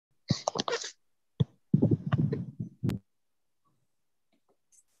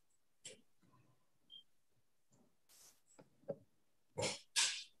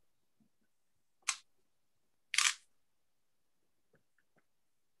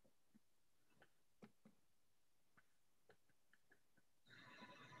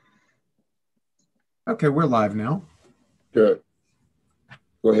Okay, we're live now. Good.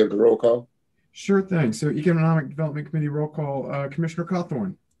 Go ahead with the roll call. Sure thing. So Economic Development Committee roll call, Commissioner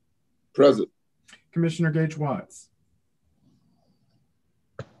Cawthorn, Present. Commissioner Gage Watts.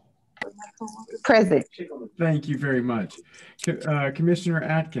 Present. Thank you very much. Commissioner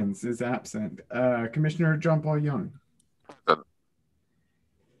Atkins is absent. Commissioner John Paul Young. Present.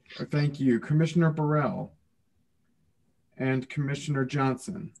 Thank you. Commissioner Burrell and Commissioner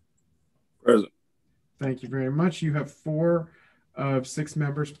Johnson. Present. Thank you very much. You have 4 of 6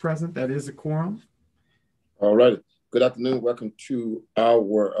 members present. That is a quorum. All right. Good afternoon. Welcome to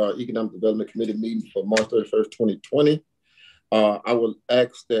our Economic Development Committee meeting for March 31st, 2020. I will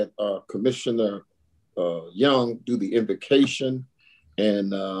ask that Commissioner Young do the invocation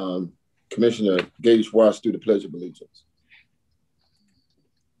and Commissioner Gage Watts do the Pledge of Allegiance.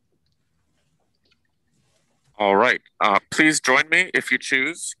 All right. Please join me, if you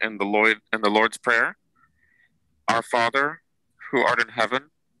choose, in the Lord's Prayer. Our Father, who art in heaven,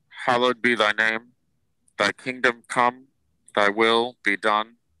 hallowed be thy name. Thy kingdom come, thy will be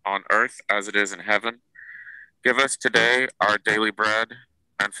done on earth as it is in heaven. Give us today our daily bread,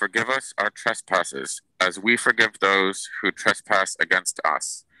 and forgive us our trespasses, as we forgive those who trespass against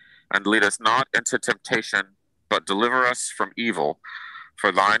us. And lead us not into temptation, but deliver us from evil.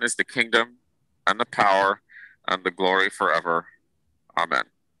 For thine is the kingdom, and the power, and the glory forever. Amen.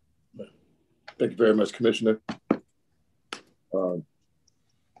 Thank you very much, Commissioner.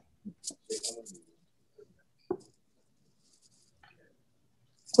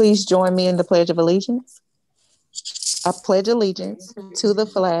 Please join me in the Pledge of Allegiance. I pledge allegiance to the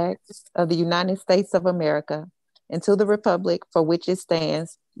flag of the United States of America and to the republic for which it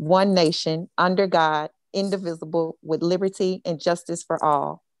stands, one nation, under God, indivisible, with liberty and justice for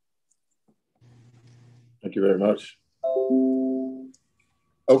all. Thank you very much.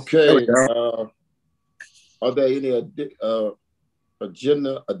 Okay. Are there any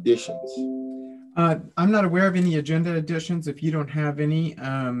agenda additions? I'm not aware of any agenda additions. If you don't have any,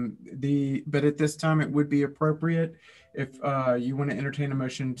 but at this time it would be appropriate if you want to entertain a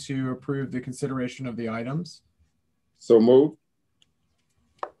motion to approve the consideration of the items. So moved.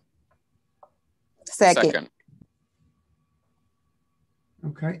 Second.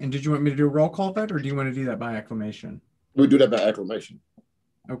 Okay. And did you want me to do a roll call vote, or do you want to do that by acclamation? We do that by acclamation.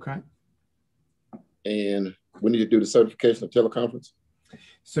 Okay. And we need to do the certification of teleconference.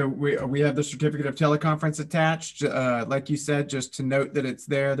 So we have the certificate of teleconference attached. Like you said, just to note that it's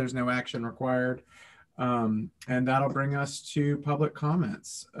there. There's no action required. And that'll bring us to public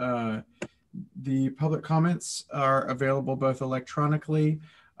comments. The public comments are available both electronically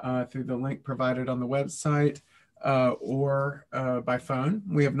through the link provided on the website or by phone.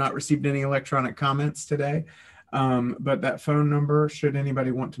 We have not received any electronic comments today, but that phone number, should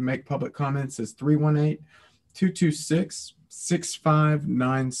anybody want to make public comments, is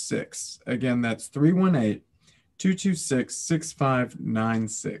 318-226-6596. Again, that's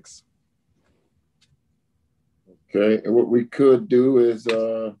 318-226-6596. Okay, and what we could do is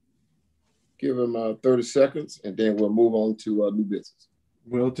give them 30 seconds, and then we'll move on to new business.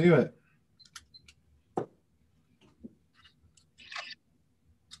 We'll do it.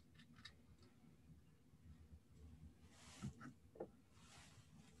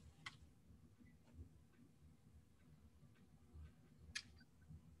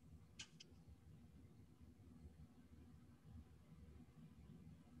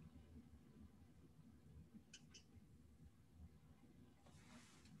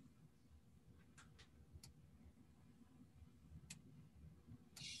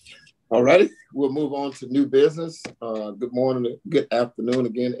 All righty, we'll move on to new business. Good morning, good afternoon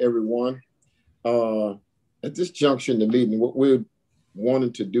again, everyone. At this junction in the meeting, what we're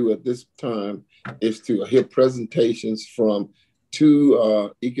wanting to do at this time is to hear presentations from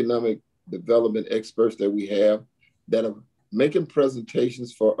 2 economic development experts that we have that are making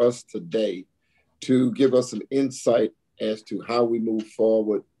presentations for us today to give us some insight as to how we move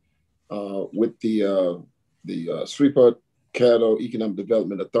forward with the Shreveport Caddo Economic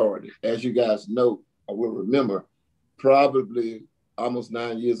Development Authority. As you guys know, or will remember, probably almost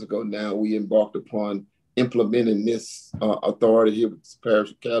 9 years ago now, we embarked upon implementing this authority here with the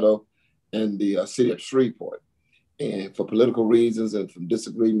Parish of Caddo and the city of Shreveport. And for political reasons and from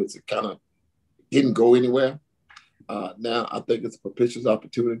disagreements, it kind of didn't go anywhere. Now I think it's a propitious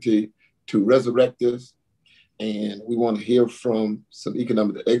opportunity to resurrect this. And we want to hear from some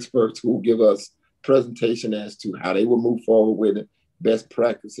economic experts who will give us presentation as to how they will move forward with it, best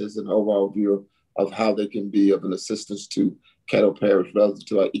practices, and overall view of how they can be of an assistance to Caddo Parish relative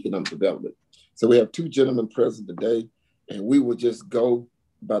to our economic development. So we have 2 gentlemen present today, and we will just go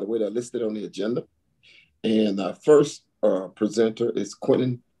by the way they're listed on the agenda. And our first presenter is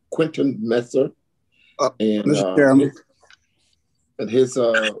Quentin Messer. And Mr. Chairman. His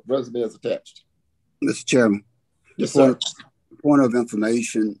resume is attached. Mr. Chairman. Yes, sir. Point of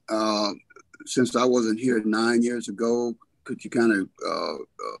information. Since I wasn't here 9 years ago, could you kind of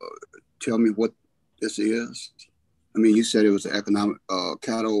tell me what this is? I mean, you said it was economic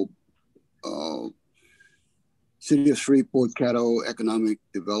cattle, City of Shreveport Cattle Economic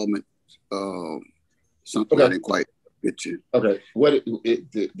Development, something Okay. I didn't quite get you. Okay,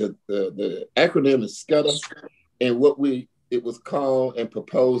 the acronym is SCUDA, and it was called and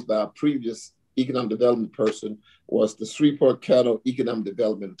proposed by a previous economic development person was the Shreveport Cattle Economic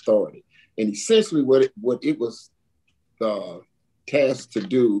Development Authority. And essentially what it was tasked to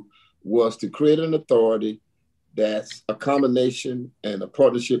do was to create an authority that's a combination and a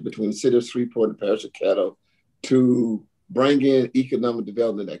partnership between the City of Shreveport and Parish of Caddo to bring in economic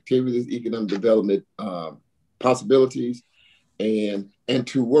development activities, economic development possibilities, and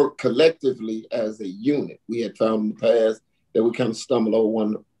to work collectively as a unit. We had found in the past that we kind of stumble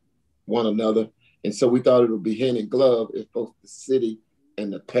over one another. And so we thought it would be hand in glove if both the city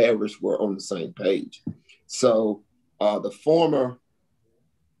and the parish were on the same page. So the former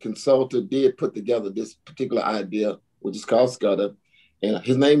consultant did put together this particular idea, which is called SCUDA. And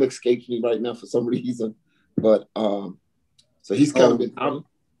his name escapes me right now for some reason. But so he's kind of been out.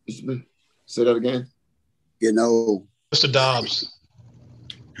 Say that again. You know, Mr. Dobbs.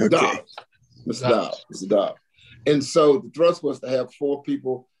 okay. Dobbs. Mr. Dobbs. And so the thrust was to have 4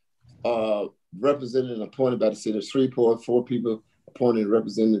 people represented and appointed by the City of Shreveport, 4 people appointed and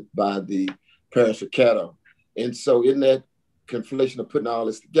represented by the Parish of Caddo. And so in that conflation of putting all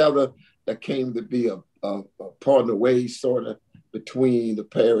this together, that came to be a partner ways sort of between the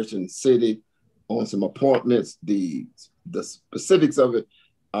parish and the city on some appointments. The specifics of it,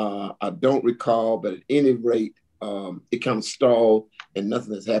 I don't recall, but at any rate, it kind of stalled and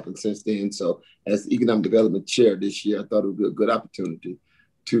nothing has happened since then. So as the Economic Development Chair this year, I thought it would be a good opportunity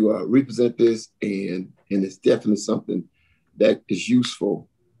to represent this, and it's definitely something that is useful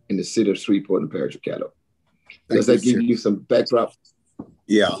in the City of Shreveport and Parish of Caddo. Does that give you some backdrop?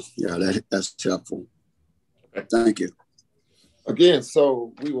 Yeah, that's helpful. Thank you. Again,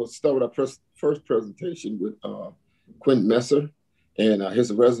 so we will start with our first presentation with Quentin Messer, and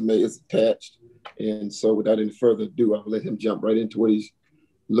his resume is attached. And so without any further ado, I'll let him jump right into what he's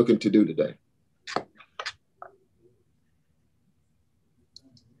looking to do today.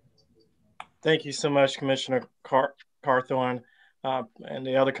 Thank you so much, Commissioner Carthorne, and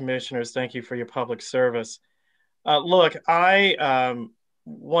the other commissioners. Thank you for your public service. Look, I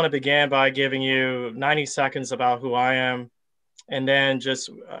want to begin by giving you 90 seconds about who I am, and then just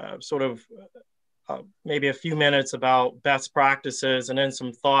sort of maybe a few minutes about best practices, and then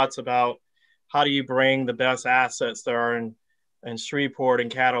some thoughts about how do you bring the best assets that are in Shreveport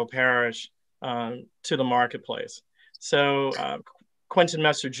and Caddo Parish to the marketplace. So Quentin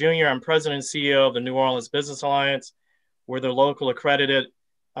Messer Jr., I'm President and CEO of the New Orleans Business Alliance. We're the local accredited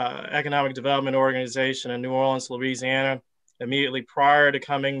economic development organization in New Orleans, Louisiana. Immediately prior to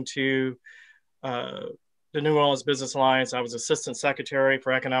coming to the New Orleans Business Alliance, I was Assistant Secretary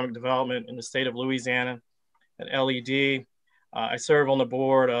for Economic Development in the state of Louisiana at LED. I serve on the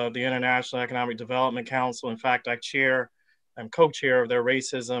board of the International Economic Development Council. In fact, I'm co-chair of their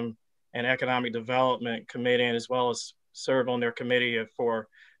Racism and Economic Development Committee, and as well as serve on their committee for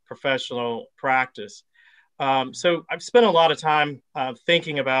professional practice. So I've spent a lot of time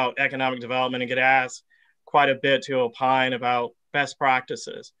thinking about economic development and get asked quite a bit to opine about best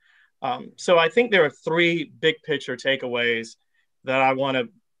practices. So I think there are 3 big picture takeaways that I want to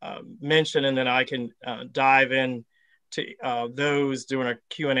mention, and then I can dive in to those during a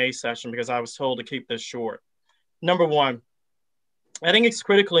Q&A session because I was told to keep this short. Number 1, I think it's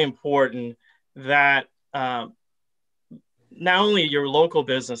critically important that not only your local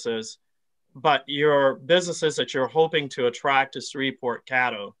businesses, but your businesses that you're hoping to attract to Shreveport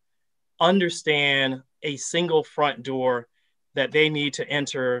Caddo understand a single front door that they need to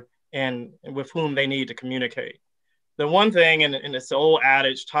enter and with whom they need to communicate. The one thing, and it's the old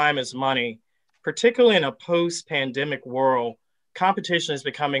adage, time is money, particularly in a post-pandemic world, competition is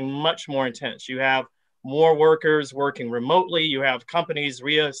becoming much more intense. You have more workers working remotely. You have companies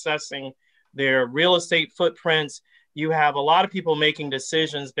reassessing their real estate footprints. You have a lot of people making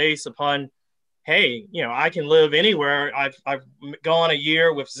decisions based upon, hey, I can live anywhere. I've gone a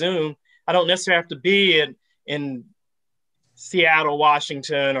year with Zoom. I don't necessarily have to be in Seattle,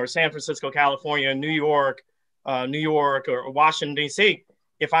 Washington, or San Francisco, California, New York, or Washington, D.C.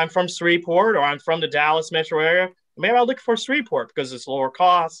 If I'm from Shreveport or I'm from the Dallas metro area, maybe I'll look for Shreveport because it's lower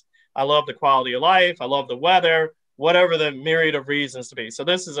cost, I love the quality of life. I love the weather, whatever the myriad of reasons to be. So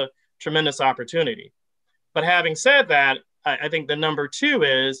this is a tremendous opportunity. But having said that, I think the number two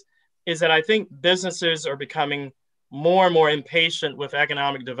is that I think businesses are becoming more and more impatient with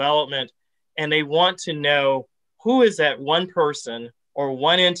economic development, and they want to know who is that one person or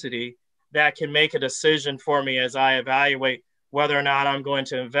one entity that can make a decision for me as I evaluate whether or not I'm going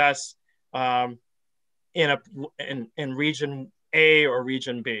to invest in region A or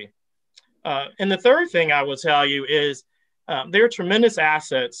region B. And the third thing I will tell you is there are tremendous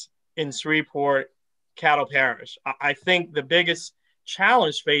assets in Shreveport Cattle Parish. I think the biggest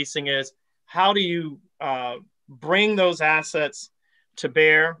challenge facing is how do you bring those assets to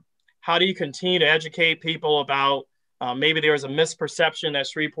bear? How do you continue to educate people about maybe there's a misperception that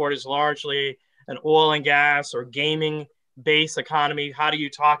Shreveport is largely an oil and gas or gaming based economy? How do you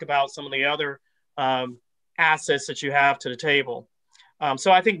talk about some of the other assets that you have to the table?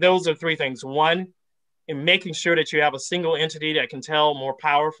 So I think those are three things. One, in making sure that you have a single entity that can tell more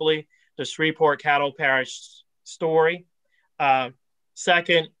powerfully the Shreveport Cattle Parish story.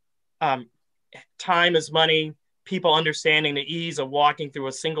 Second, time is money, people understanding the ease of walking through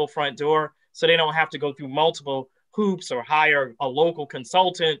a single front door so they don't have to go through multiple hoops or hire a local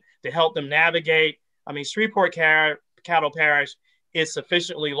consultant to help them navigate. I mean, Shreveport Cattle Parish is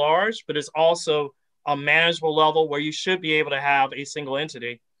sufficiently large, but it's also a manageable level where you should be able to have a single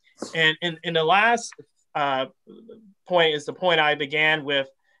entity. And the last point is the point I began with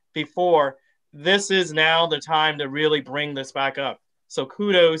before. This is now the time to really bring this back up. So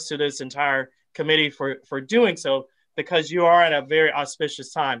kudos to this entire committee for doing so, because you are at a very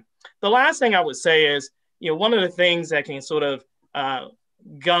auspicious time. The last thing I would say is, one of the things that can sort of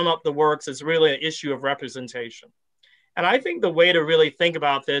gum up the works is really an issue of representation. And I think the way to really think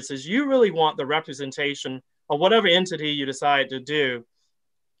about this is you really want the representation of whatever entity you decide to do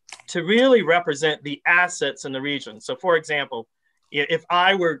to really represent the assets in the region. So for example, if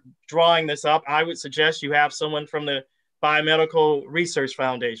I were drawing this up, I would suggest you have someone from the Biomedical Research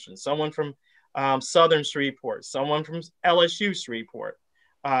Foundation, someone from Southern Shreveport, someone from LSU Shreveport,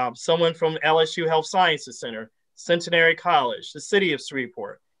 someone from LSU Health Sciences Center, Centenary College, the City of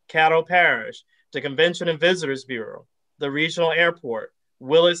Shreveport, Cattle Parish, the Convention and Visitors Bureau, the Regional Airport,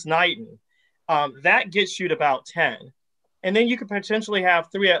 Willis-Knighton. That gets you to about 10. And then you could potentially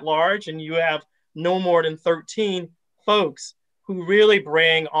have 3 at large, and you have no more than 13 folks who really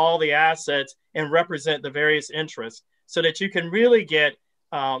bring all the assets and represent the various interests so that you can really get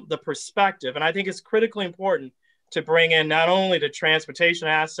the perspective. And I think it's critically important to bring in not only the transportation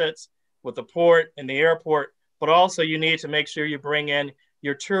assets with the port and the airport, but also you need to make sure you bring in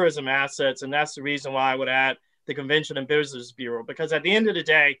your tourism assets. And that's the reason why I would add the Convention and Visitors Bureau, because at the end of the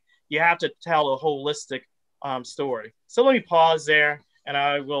day, you have to tell a holistic story. So let me pause there, and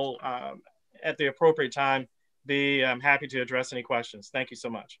I will, at the appropriate time, be happy to address any questions. Thank you so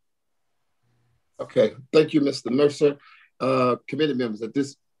much. Okay, thank you, Mr. Mercer. Committee members, at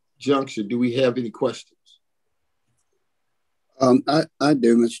this juncture, do we have any questions? I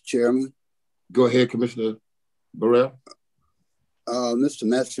do, Mr. Chairman. Go ahead, Commissioner Burrell. Mr.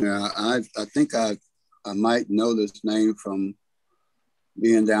 Metzner, I think I might know this name from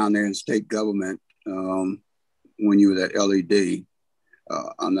being down there in state government when you were at LED.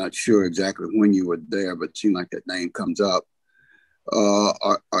 I'm not sure exactly when you were there, but it seemed like that name comes up.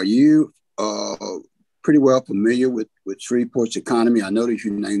 Are you pretty well familiar with Shreveport's economy? I noticed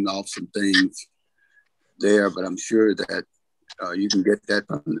you named off some things there, but I'm sure that you can get that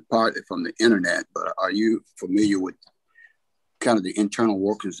partly from the internet. But are you familiar with kind of the internal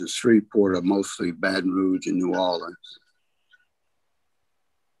workings of Shreveport, or mostly Baton Rouge and New Orleans?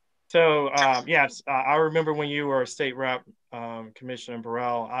 So yes, I remember when you were a state rep, Commissioner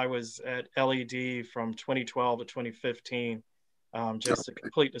Burrell. I was at LED from 2012 to 2015, just to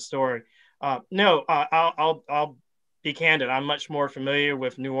complete the story. No, I'll be candid. I'm much more familiar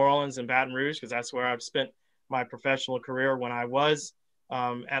with New Orleans and Baton Rouge because that's where I've spent my professional career. When I was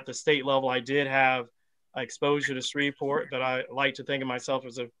at the state level, I did have exposure to Shreveport, but I like to think of myself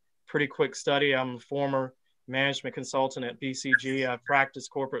as a pretty quick study. I'm a former management consultant at BCG. I've practiced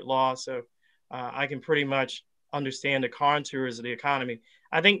corporate law, so I can pretty much understand the contours of the economy.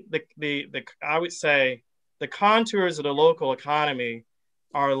 I think I would say the contours of the local economy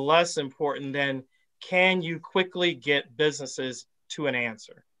are less important than can you quickly get businesses to an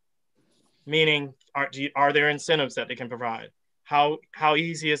answer? Meaning, are there incentives that they can provide? How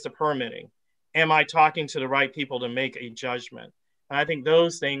easy is the permitting? Am I talking to the right people to make a judgment? And I think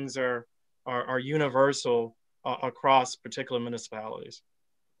those things are universal across particular municipalities.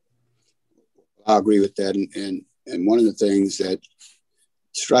 I agree with that. And one of the things that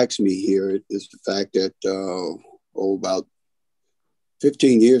strikes me here is the fact that about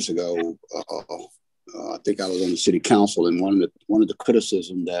 15 years ago, I think I was on the city council, and one of the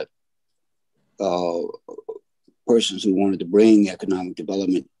criticism that persons who wanted to bring economic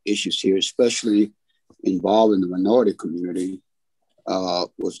development issues here, especially involving the minority community,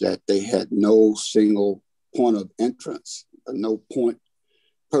 was that they had no single point of entrance, or no point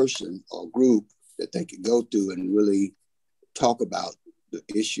person or group that they could go to and really talk about the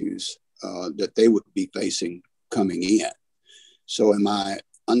issues that they would be facing coming in. So am I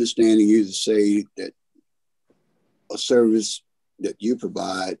understanding you to say that a service that you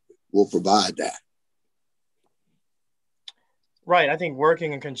provide will provide that? Right. I think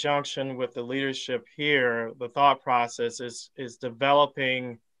working in conjunction with the leadership here, the thought process is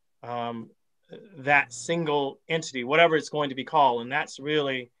developing that single entity, whatever it's going to be called. And that's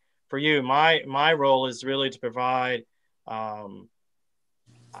really, for you, my role is really to provide, I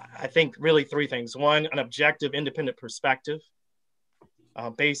think, really three things. One, an objective, independent perspective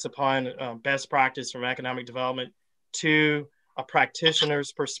based upon best practice from economic development. Two, a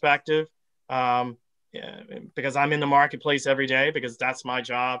practitioner's perspective, because I'm in the marketplace every day, because that's my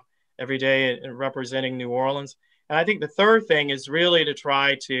job every day in representing New Orleans. And I think the third thing is really to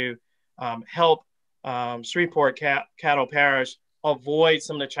try to help Shreveport Caddo Parish avoid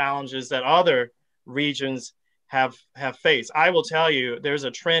some of the challenges that other regions have faced. I will tell you, there's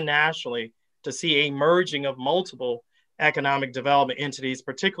a trend nationally to see a merging of multiple economic development entities,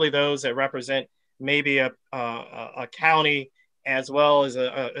 particularly those that represent maybe a county as well as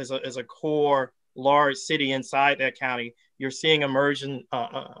a core large city inside that county. You're seeing a merging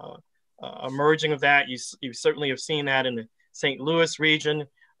of that. You certainly have seen that in the St. Louis region.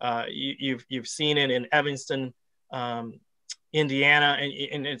 You've seen it in Evanston, Indiana,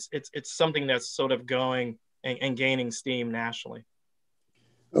 and it's something that's sort of going and gaining steam nationally.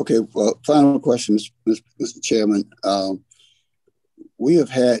 Okay, well, final question, Mr. Chairman. We have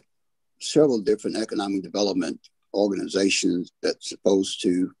had several different economic development organizations that's supposed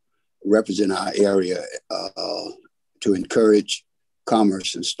to represent our area to encourage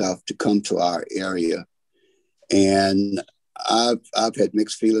commerce and stuff to come to our area. And I've had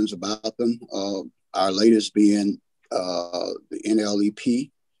mixed feelings about them. Our latest being the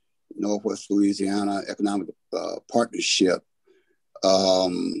NLEP, Northwest Louisiana Economic Partnership,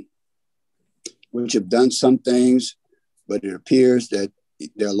 which have done some things, but it appears that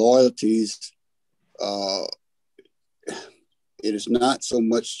their loyalties, it is not so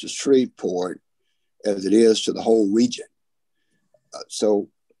much to Shreveport as it is to the whole region. So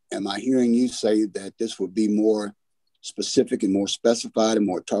am I hearing you say that this would be more specific and more specified and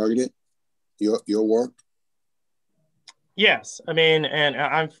more targeted, your work? Yes, I mean, and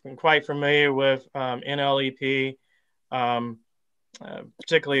I'm quite familiar with NLEP,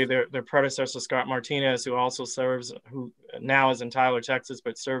 particularly their predecessor, Scott Martinez, who also serves, who now is in Tyler, Texas,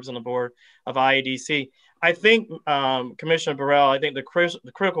 but serves on the board of IEDC. I think, Commissioner Burrell, I think the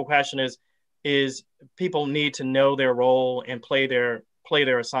critical question is people need to know their role and play their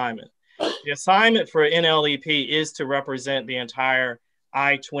assignment. The assignment for NLEP is to represent the entire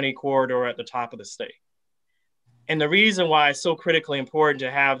I-20 corridor at the top of the state. And the reason why it's so critically important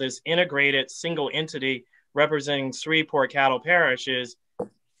to have this integrated single entity representing Shreveport Caddo Parish is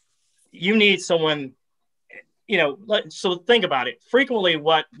you need someone, so think about it. Frequently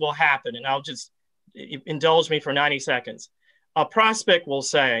what will happen, and I'll just indulge me for 90 seconds. A prospect will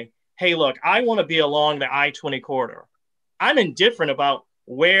say, hey, look, I want to be along the I-20 corridor. I'm indifferent about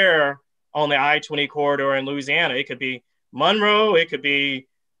where on the I-20 corridor in Louisiana. It could be Monroe, it could be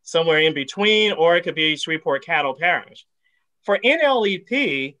somewhere in between, or it could be Shreveport Caddo Parish. For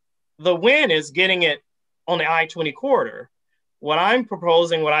NLEP, the win is getting it on the I-20 corridor. What I'm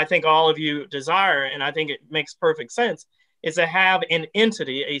proposing, what I think all of you desire, and I think it makes perfect sense, is to have an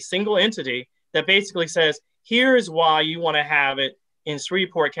entity, a single entity that basically says, here's why you want to have it in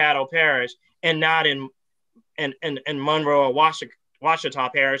Shreveport Caddo Parish and not in Monroe or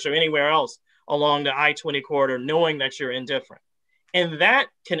Ouachita Parish or anywhere else along the I-20 corridor, knowing that you're indifferent. And that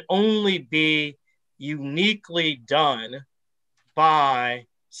can only be uniquely done by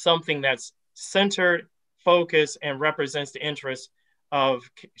something that's centered, focused, and represents the interests of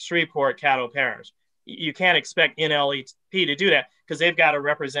Shreveport Caddo Parish. You can't expect NLEP to do that because they've got to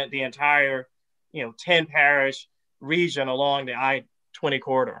represent the entire, 10 parish region along the I-20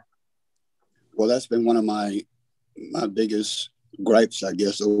 corridor. Well, that's been one of my biggest gripes, I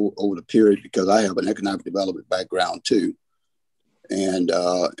guess, over the period, because I have an economic development background too. And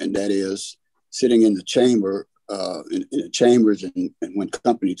that is sitting in the chamber, in the chambers, and when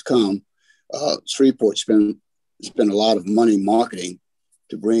companies come, Shreveport spend a lot of money marketing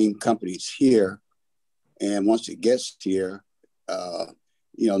to bring companies here. And once it gets here,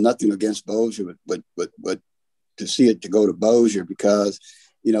 nothing against Bossier, but to see it to go to Bossier, because,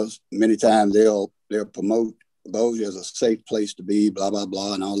 many times they'll promote Bossier as a safe place to be, blah, blah,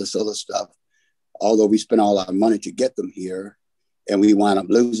 blah, and all this other stuff. Although we spend all our money to get them here, and we wind up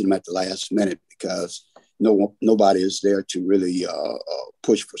losing them at the last minute because nobody is there to really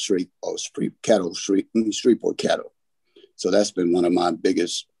push for Shreveport cattle. So that's been one of my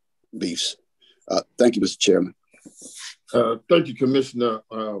biggest beefs. Thank you, Mr. Chairman. Thank you, Commissioner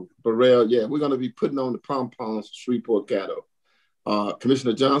Burrell. Yeah, we're going to be putting on the pom-poms for Shreveport cattle.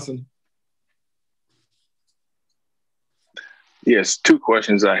 Commissioner Johnson? Yes, two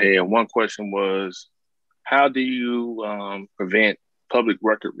questions I had. One question was, how do you prevent public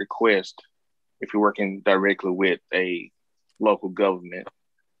record request if you're working directly with a local government?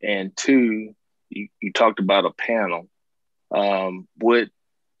 And two, you talked about a panel. Would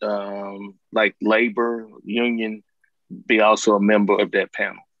like labor union be also a member of that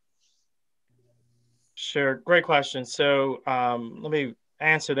panel? Sure, great question. So let me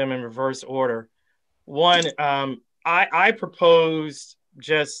answer them in reverse order. One, I proposed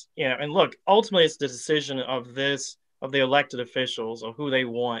just, and look, ultimately it's the decision of the elected officials of who they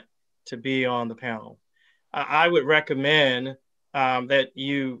want to be on the panel. I would recommend that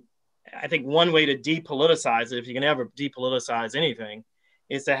I think one way to depoliticize it, if you can ever depoliticize anything,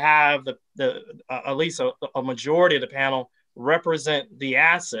 is to have at least a majority of the panel represent the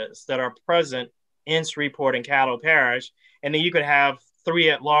assets that are present in Shreveport and Caddo Parish. And then you could have 3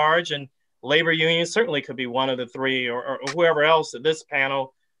 at large, and labor unions certainly could be one of the 3, or whoever else that this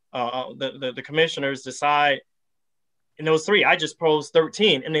panel, the commissioners decide. In those 3, I just proposed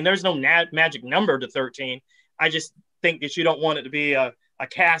 13. I mean, there's no magic number to 13. I just think that you don't want it to be a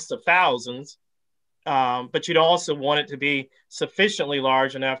cast of thousands, but you'd also want it to be sufficiently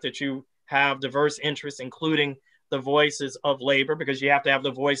large enough that you have diverse interests, including the voices of labor, because you have to have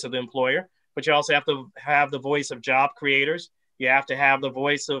the voice of the employer, but you also have to have the voice of job creators. You have to have the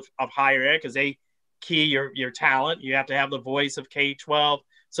voice of higher ed, because they key your talent. You have to have the voice of K-12.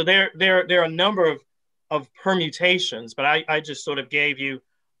 So there are a number of permutations, but I just sort of gave you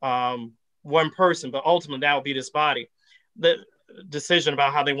one person, but ultimately that would be this body. The decision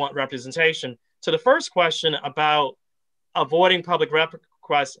about how they want representation. To the first question about avoiding public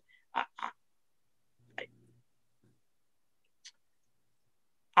requests,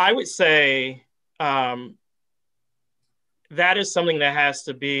 I would say that is something that has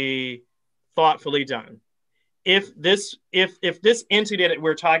to be thoughtfully done. If this entity that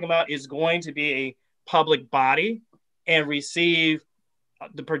we're talking about is going to be a public body and receive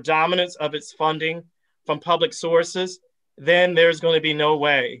the predominance of its funding from public sources, then there's going to be no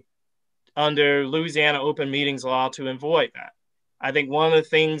way under Louisiana open meetings law to avoid that. I think one of the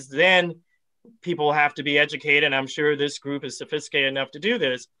things then people have to be educated, and I'm sure this group is sophisticated enough to do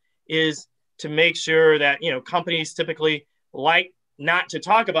this, is to make sure that, companies typically like not to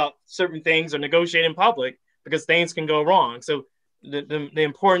talk about certain things or negotiate in public because things can go wrong. So the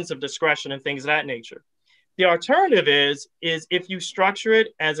importance of discretion and things of that nature. The alternative is if you structure it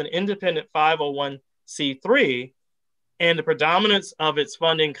as an independent 501c3 and the predominance of its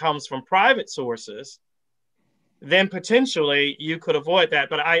funding comes from private sources, then potentially you could avoid that.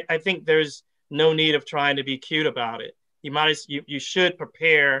 But I think there's no need of trying to be cute about it. You should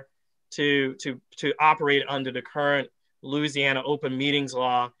prepare to operate under the current Louisiana open meetings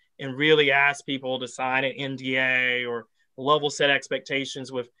law and really ask people to sign an NDA or level set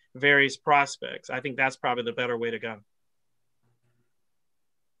expectations with various prospects. I think that's probably the better way to go.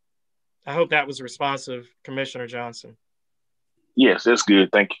 I hope that was responsive, Commissioner Johnson. Yes, that's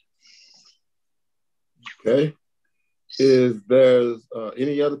good. Thank you. Okay. Is there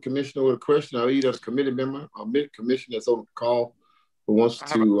any other commissioner with a question, or either a committee member or commissioner that's on the call who wants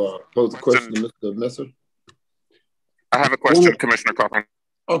to pose a question to Mr. Messer? I have a question, Commissioner Cochran.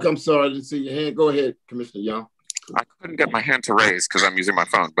 Okay, I'm sorry, I didn't see your hand. Go ahead, Commissioner Young. I couldn't get my hand to raise because I'm using my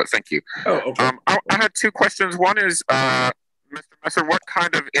phone, but thank you. Oh, okay. I had 2 questions. One is, Mr. Messer, what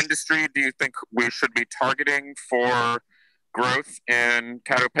kind of industry do you think we should be targeting for growth in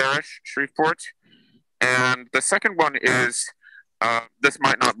Caddo Parish, Shreveport? And the second one is, this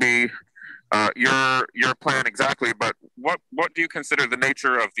might not be your plan exactly, but what do you consider the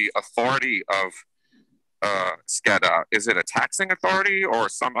nature of the authority of SCADA? Is it a taxing authority or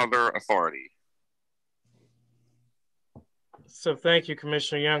some other authority? So thank you,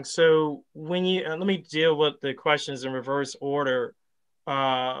 Commissioner Young. So when you, let me deal with the questions in reverse order.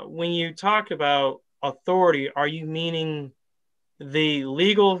 When you talk about authority, are you meaning the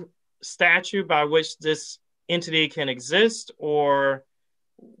legal statute by which this entity can exist, or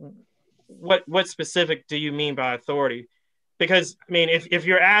what specific do you mean by authority? Because I mean, if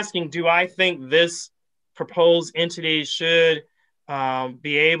you're asking, do I think this proposed entity should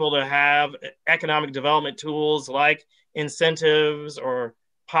be able to have economic development tools like incentives or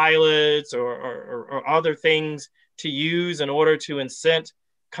pilots or other things to use in order to incent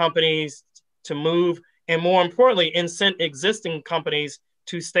companies to move, and more importantly, incent existing companies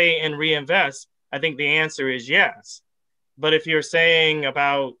to stay and reinvest? I think the answer is yes. But if you're saying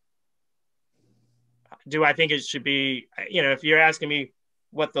about, do I think it should be, if you're asking me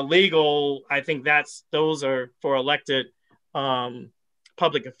what the legal, I think those are for elected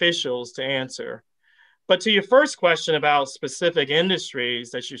public officials to answer. But to your first question about specific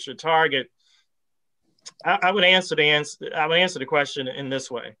industries that you should target, I would answer the question in this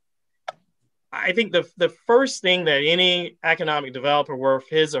way. I think the first thing that any economic developer worth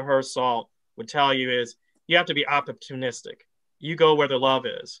his or her salt would tell you is you have to be opportunistic. You go where the love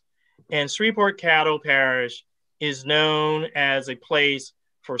is. And Shreveport-Caddo Parish is known as a place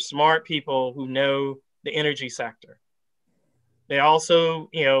for smart people who know the energy sector. They also,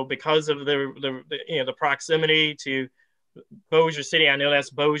 because of the proximity to Bossier City, I know that's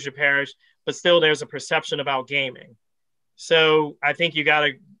Bossier Parish, but still there's a perception about gaming. So I think you got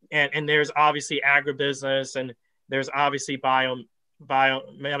to, and there's obviously agribusiness, and there's obviously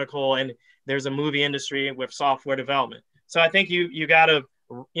biomedical, and there's a movie industry with software development. So I think you got to,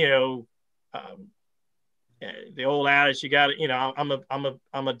 the old adage, you got to,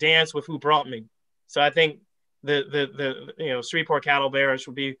 I'm a dance with who brought me. So I think the Shreveport-Caddo Parish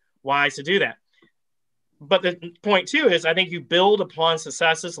would be wise to do that. But the point too is, I think you build upon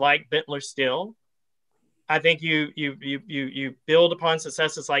successes like Bentler Steel. I think you build upon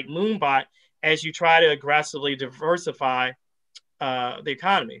successes like Moonbot as you try to aggressively diversify the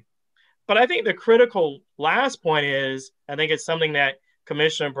economy. But I think the critical last point is, I think it's something that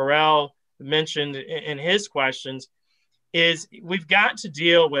Commissioner Burrell mentioned in his questions, is we've got to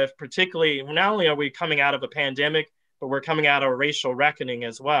deal with, particularly, not only are we coming out of a pandemic, but we're coming out of a racial reckoning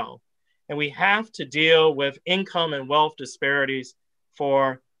as well. And we have to deal with income and wealth disparities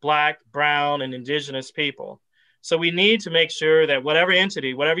for Black, Brown, and Indigenous people. So we need to make sure that whatever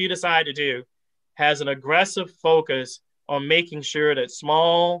entity, whatever you decide to do, has an aggressive focus on making sure that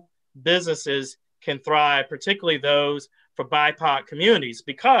small businesses can thrive, particularly those for BIPOC communities,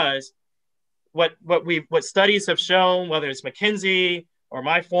 because what studies have shown, whether it's McKinsey or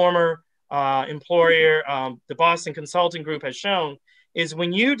my former employer, the Boston Consulting Group, has shown, is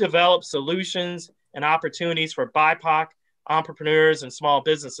when you develop solutions and opportunities for BIPOC entrepreneurs and small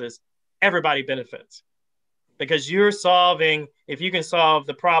businesses, everybody benefits. Because you're solving, if you can solve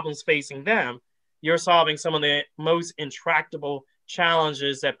the problems facing them, you're solving some of the most intractable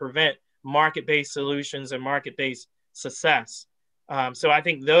challenges that prevent market-based solutions and market-based success. So I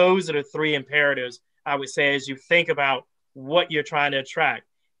think those are the three imperatives, I would say, as you think about what you're trying to attract.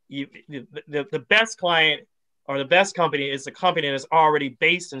 The best client or the best company is the company that's already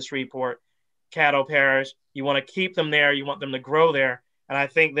based in Shreveport-Caddo Parish. You want to keep them there. You want them to grow there. And I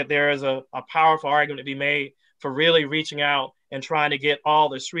think that there is a powerful argument to be made for really reaching out and trying to get all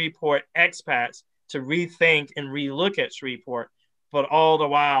the Shreveport expats to rethink and relook at Shreveport, but all the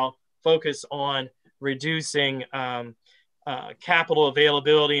while focus on reducing capital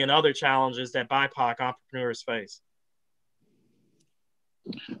availability and other challenges that BIPOC entrepreneurs face.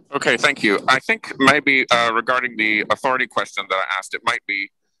 Okay, thank you. I think maybe regarding the authority question that I asked, it might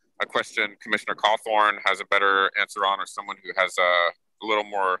be a question Commissioner Cawthorn has a better answer on, or someone who has a little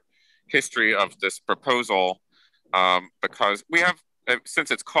more history of this proposal, because we have,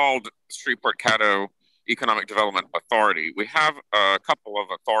 since it's called Shreveport-Caddo Economic Development Authority, we have a couple of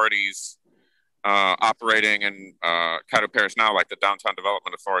authorities operating in Caddo Parish now, like the Downtown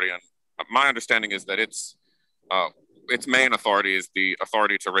Development Authority. And my understanding is that its main authority is the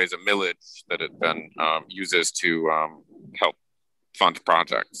authority to raise a millage that it then uses to help fund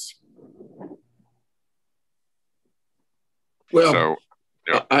projects. Well, so,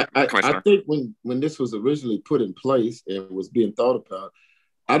 yeah, I think when this was originally put in place and was being thought about,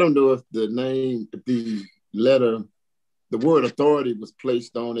 I don't know if the name, the letter, the word authority was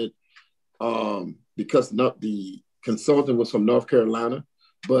placed on it because the consultant was from North Carolina,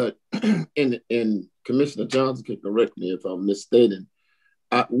 but in Commissioner Johnson can correct me if I'm misstating,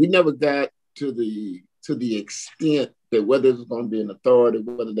 we never got to the extent that whether it was going to be an authority,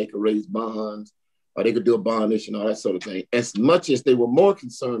 whether they could raise bonds or they could do a bond issue and all that sort of thing, as much as they were more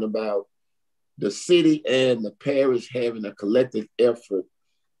concerned about the city and the parish having a collective effort,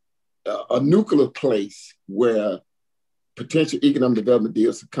 a nuclear place where potential economic development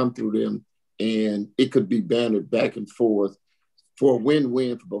deals could come through them, and it could be bannered back and forth for a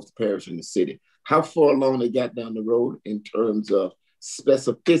win-win for both the parish and the city. How far along they got down the road in terms of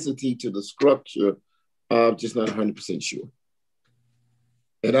specificity to the structure, just not 100% sure.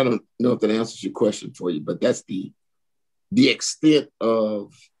 And I don't know if that answers your question for you, but that's the extent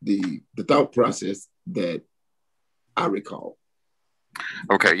of the thought process that I recall.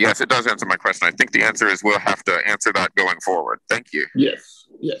 Okay, yes, it does answer my question. I think the answer is we'll have to answer that going forward. Thank you. Yes,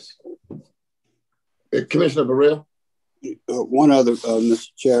 yes. Commissioner Burrell? One other, Mr.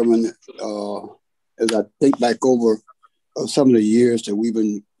 Chairman, as I think back over some of the years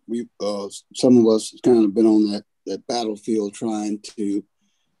that some of us kind of been on that battlefield trying to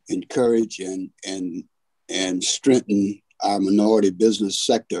encourage and strengthen our minority business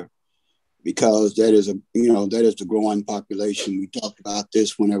sector, because that is the growing population. We talked about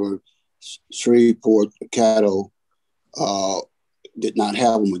this whenever Shreveport, Caddo did not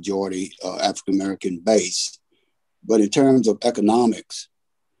have a majority African American base. But in terms of economics,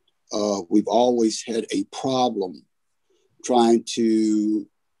 we've always had a problem trying to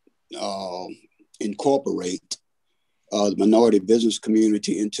incorporate the minority business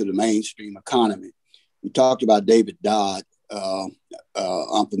community into the mainstream economy. We talked about David Dodd.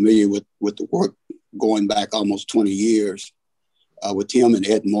 I'm familiar with the work going back almost 20 years with him and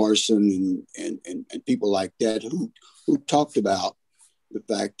Ed Morrison and people like that who talked about the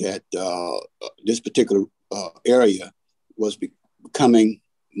fact that this particular area was becoming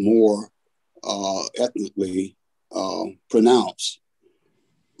more ethnically pronounced,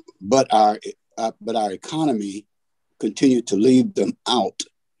 but our economy continued to leave them out.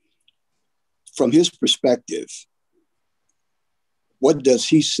 From his perspective, what does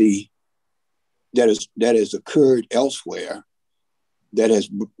he see that has occurred elsewhere that has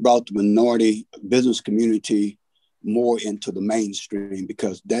brought the minority business community more into the mainstream?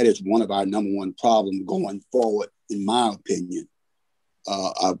 Because that is one of our number one problems going forward, in my opinion.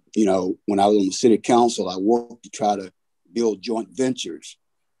 When I was on the city council, I worked to try to build joint ventures,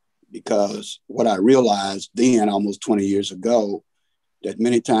 because what I realized then, almost 20 years ago, that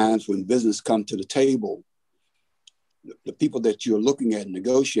many times when business come to the table, the people that you're looking at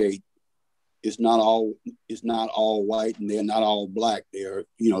negotiate is not all white, and they're not all black. There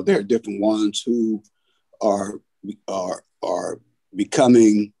are different ones who are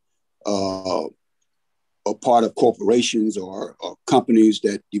becoming a part of corporations or companies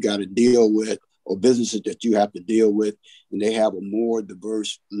that you got to deal with, or businesses that you have to deal with, and they have a more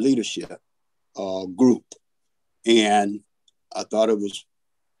diverse leadership group. And I thought it was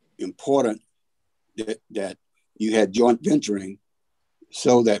important that you had joint venturing,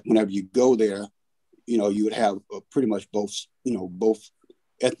 so that whenever you go there, you would have pretty much both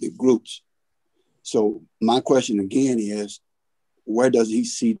ethnic groups. So my question again is, where does he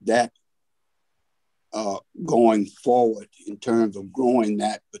see that going forward in terms of growing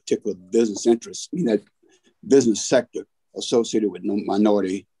that particular business interest, that business sector associated with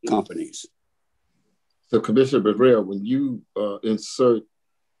minority companies? So Commissioner Burrell, when you insert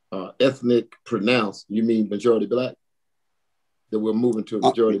ethnic pronounced, you mean majority black? That we're moving to a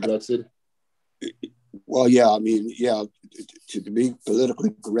majority black city? Well, yeah, to be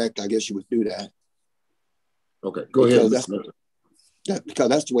politically correct, I guess you would do that. Okay, go ahead. Because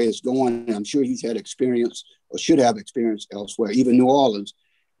that's the way it's going. And I'm sure he's had experience, or should have experience elsewhere. Even New Orleans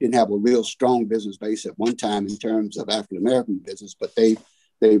didn't have a real strong business base at one time in terms of African-American business, but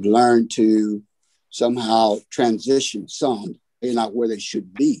they've learned to somehow transition some. They're not where they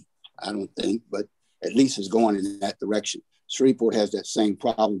should be, I don't think, but at least it's going in that direction. Shreveport has that same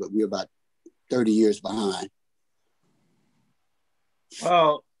problem, but we're about 30 years behind.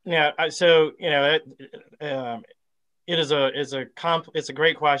 Well, yeah. So it's a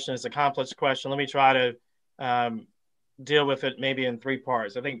great question. It's a complex question. Let me try to deal with it maybe in three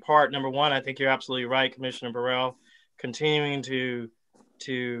parts. I think part number one, I think you're absolutely right, Commissioner Burrell, continuing to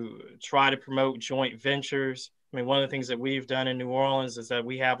try to promote joint ventures. One of the things that we've done in New Orleans is that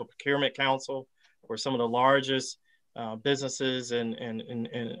we have a procurement council where some of the largest businesses in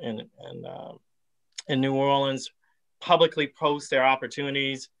New Orleans publicly post their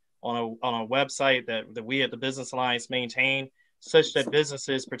opportunities on a website that we at the Business Alliance maintain, such that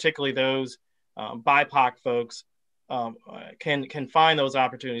businesses, particularly those BIPOC folks, can find those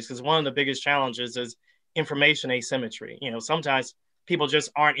opportunities. Because one of the biggest challenges is information asymmetry. Sometimes people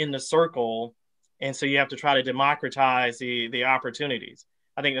just aren't in the circle, and so you have to try to democratize the opportunities.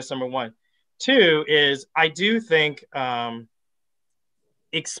 I think that's number one. Two is, I do think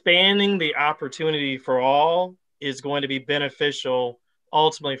expanding the opportunity for all is going to be beneficial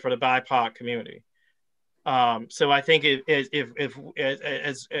ultimately for the BIPOC community. So I think if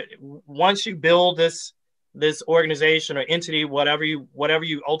once you build this this organization or entity, whatever you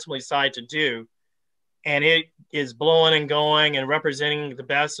ultimately decide to do, and it is blowing and going and representing the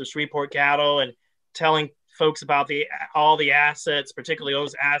best of Shreveport cattle and telling folks about all the assets, particularly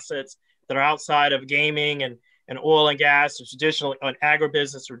those assets that are outside of gaming and oil and gas, and traditional and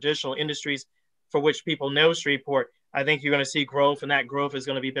agribusiness, traditional industries for which people know Shreveport. I think you're going to see growth, and that growth is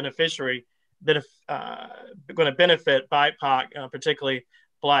going to be going to benefit BIPOC, particularly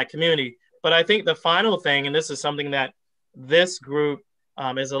Black community. But I think the final thing, and this is something that this group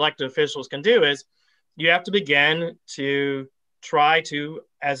as elected officials can do, is you have to begin to try to,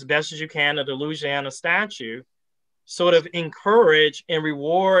 as best as you can, at the Louisiana statute, sort of encourage and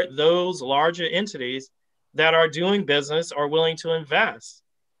reward those larger entities that are doing business or willing to invest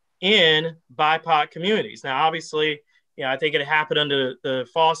in BIPOC communities. Now, obviously, I think it happened under the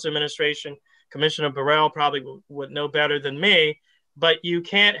Foster administration. Commissioner Burrell probably would know better than me, but you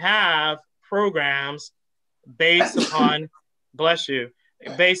can't have programs based upon, bless you,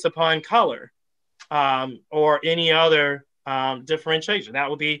 based upon color or any other differentiation. That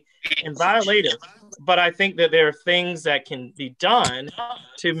would be violative. But I think that there are things that can be done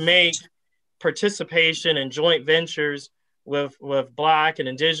to make participation in joint ventures with Black and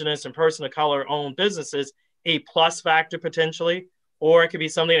Indigenous and person of color owned businesses a plus factor potentially, or it could be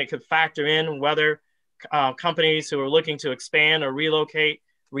something that could factor in whether companies who are looking to expand or relocate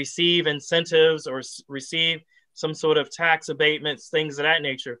receive incentives or receive some sort of tax abatements, things of that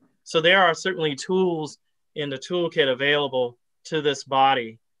nature. So there are certainly tools in the toolkit available to this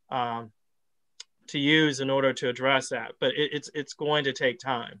body to use in order to address that. But it's going to take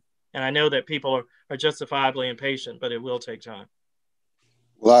time. And I know that people are justifiably impatient, but it will take time.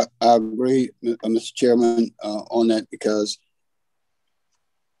 Well, I agree, Mr. Chairman, on that, because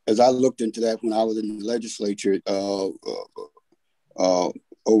as I looked into that when I was in the legislature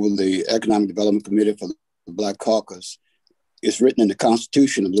over the Economic Development Committee for the Black Caucus, it's written in the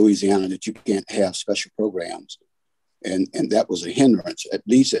Constitution of Louisiana that you can't have special programs. And that was a hindrance. At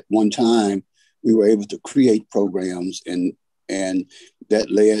least at one time, we were able to create programs, and that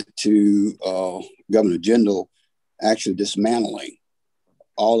led to Governor Jindal actually dismantling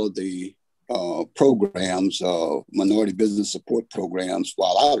all of the programs, minority business support programs,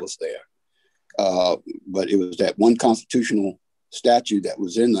 while I was there. But it was that one constitutional statute that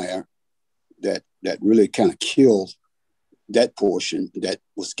was in there that really kind of killed that portion that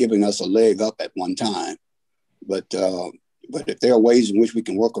was giving us a leg up at one time. But if there are ways in which we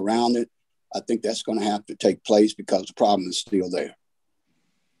can work around it, I think that's going to have to take place because the problem is still there.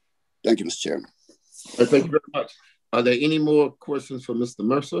 Thank you, Mr. Chairman. Thank you very much. Are there any more questions for Mr.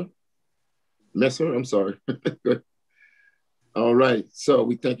 Mercer? Messer, I'm sorry. All right, so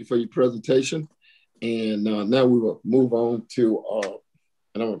we thank you for your presentation. And now we will move on to,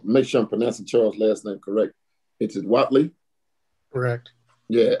 and I'm gonna make sure I'm pronouncing Charles' last name correct. It's Watley? Correct.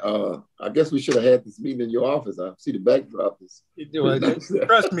 Yeah, I guess we should have had this meeting in your office. I see the backdrop is nice.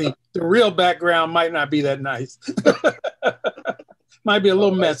 Trust me, the real background might not be that nice. Might be a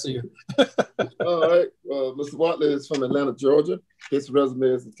little messier. All right, well, Mr. Watley is from Atlanta, Georgia. His resume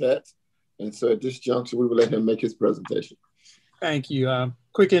is attached. And so at this juncture, we will let him make his presentation. Thank you.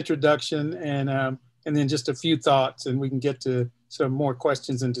 Quick introduction and then just a few thoughts, and we can get to some more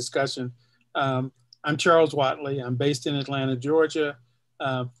questions and discussion. I'm Charles Watley. I'm based in Atlanta, Georgia.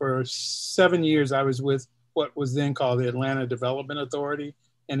 For 7 years, I was with what was then called the Atlanta Development Authority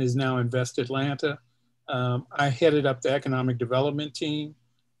and is now Invest Atlanta. I headed up the economic development team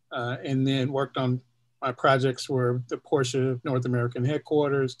and then worked on my projects were the Porsche North American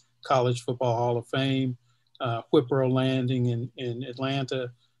headquarters, College Football Hall of Fame, Whitboro Landing in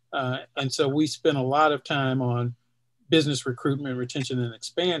Atlanta. And so we spent a lot of time on business recruitment, retention, and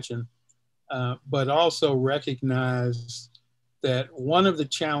expansion, but also recognize that one of the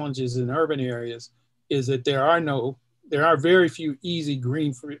challenges in urban areas is that there are very few easy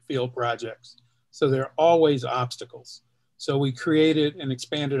greenfield projects. So there are always obstacles. So we created and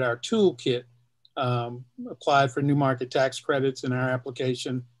expanded our toolkit, applied for new market tax credits in our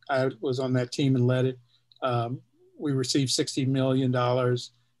application. I was on that team and led it. We received $60 million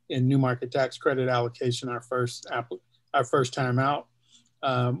in new market tax credit allocation our first time out.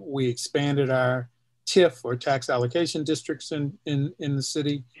 We expanded our TIF, or tax allocation districts in the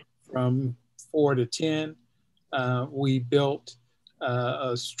city, from 4 to 10. We built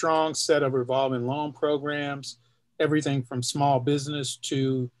a strong set of revolving loan programs, everything from small business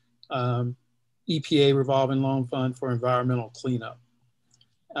to EPA revolving loan fund for environmental cleanup.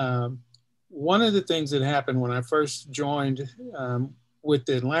 One of the things that happened when I first joined with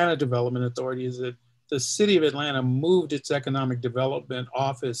the Atlanta Development Authority is that the city of Atlanta moved its economic development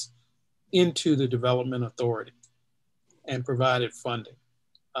office into the development authority and provided funding.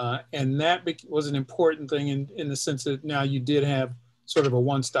 And that was an important thing in the sense that now you did have sort of a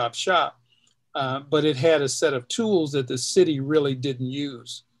one-stop shop, but it had a set of tools that the city really didn't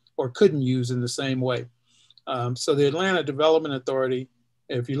use or couldn't use in the same way. So the Atlanta Development Authority,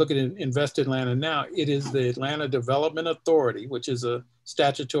 if you look at Invest Atlanta now, it is the Atlanta Development Authority, which is a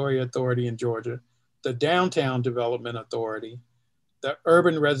statutory authority in Georgia, the Downtown Development Authority, the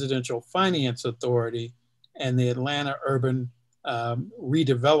Urban Residential Finance Authority, and the Atlanta Urban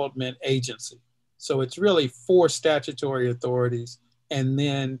Redevelopment Agency. So it's really 4 statutory authorities and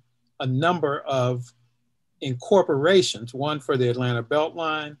then a number of incorporations, one for the Atlanta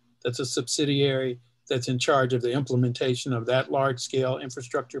Beltline, that's a subsidiary that's in charge of the implementation of that large-scale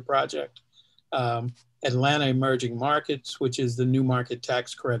infrastructure project. Atlanta Emerging Markets, which is the new market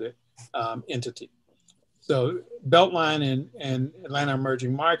tax credit entity. So Beltline and Atlanta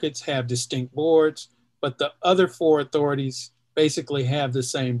Emerging Markets have distinct boards, but the other 4 authorities basically have the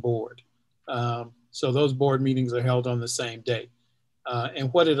same board. So those board meetings are held on the same day.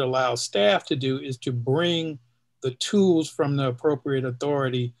 And what it allows staff to do is to bring the tools from the appropriate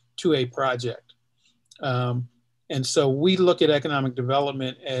authority to a project. And so we look at economic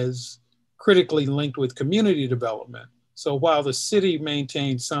development as critically linked with community development. So while the city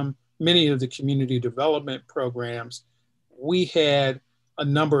maintained many of the community development programs, we had a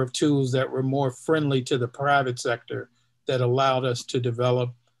number of tools that were more friendly to the private sector that allowed us to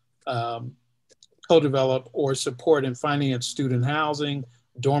develop, co-develop or support and finance student housing,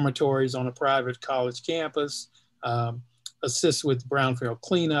 dormitories on a private college campus, assist with brownfield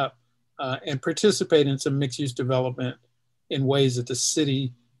cleanup, and participate in some mixed-use development in ways that the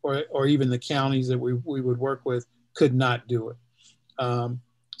city or even the counties that we would work with could not do it.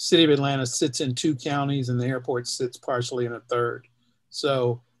 City of Atlanta sits in 2 counties and the airport sits partially in a 3rd.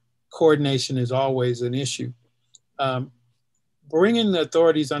 So coordination is always an issue. Bringing the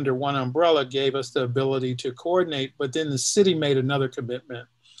authorities under one umbrella gave us the ability to coordinate, but then the city made another commitment.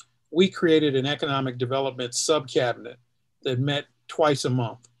 We created an economic development sub-cabinet that met twice a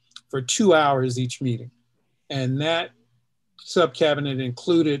month for 2 hours each meeting. And that sub-cabinet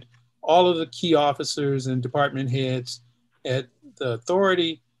included all of the key officers and department heads at the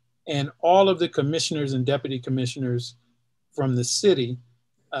authority and all of the commissioners and deputy commissioners from the city,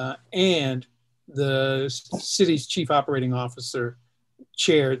 and the city's chief operating officer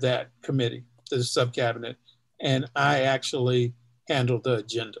chaired that committee, the sub-cabinet, and I actually handled the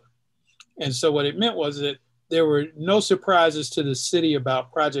agenda. And so what it meant was that there were no surprises to the city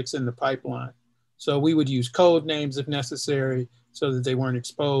about projects in the pipeline. So we would use code names if necessary so that they weren't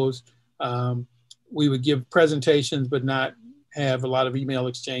exposed. We would give presentations but not have a lot of email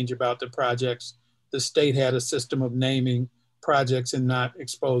exchange about the projects. The state had a system of naming projects and not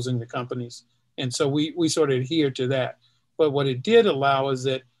exposing the companies. And so we sort of adhered to that. But what it did allow is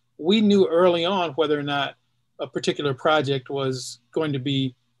that we knew early on whether or not a particular project was going to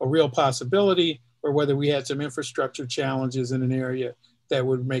be a real possibility or whether we had some infrastructure challenges in an area that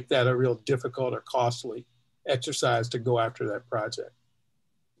would make that a real difficult or costly exercise to go after that project.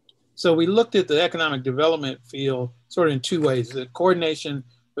 So we looked at the economic development field sort of in 2 ways: the coordination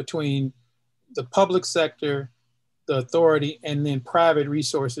between the public sector, the authority, and then private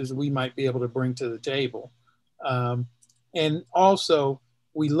resources we might be able to bring to the table. And also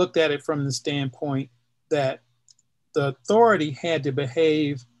we looked at it from the standpoint that the authority had to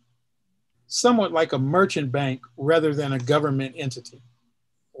behave somewhat like a merchant bank rather than a government entity.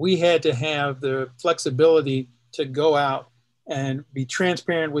 We had to have the flexibility to go out and be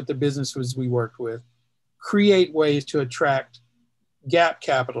transparent with the businesses we worked with, create ways to attract gap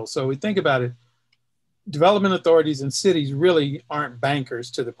capital. So we think about it, development authorities and cities really aren't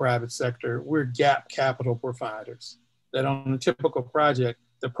bankers to the private sector. We're gap capital providers. That on a typical project,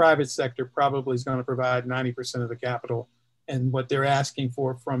 the private sector probably is going to provide 90% of the capital. And what they're asking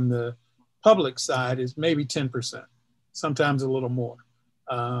for from the public side is maybe 10%, sometimes a little more.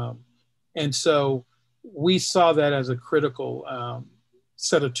 And so we saw that as a critical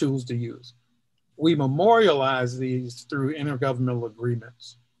set of tools to use. We memorialize these through intergovernmental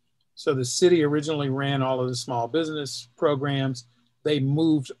agreements. So the city originally ran all of the small business programs. They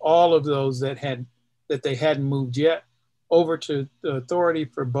moved all of those that they hadn't moved yet over to the authority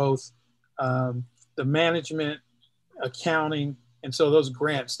for both the management, accounting, and so those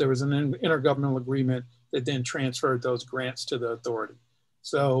grants, there was an intergovernmental agreement that then transferred those grants to the authority.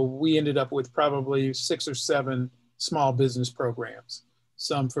 So we ended up with probably 6 or 7 small business programs,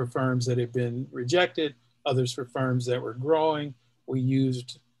 some for firms that had been rejected, others for firms that were growing. We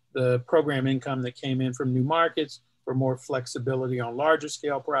used the program income that came in from new markets for more flexibility on larger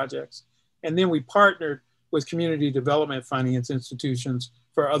scale projects. And then we partnered with community development finance institutions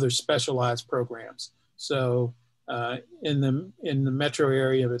for other specialized programs. So in the metro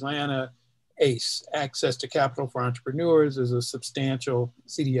area of Atlanta, ACE, Access to Capital for Entrepreneurs, is a substantial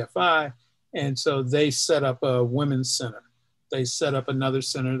CDFI. And so they set up a women's center. They set up another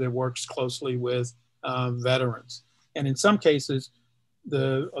center that works closely with veterans. And in some cases,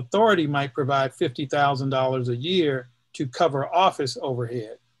 the authority might provide $50,000 a year to cover office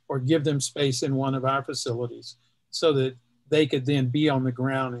overhead or give them space in one of our facilities so that they could then be on the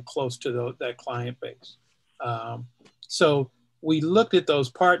ground and close to that client base. So we looked at those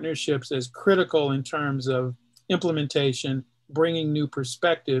partnerships as critical in terms of implementation, bringing new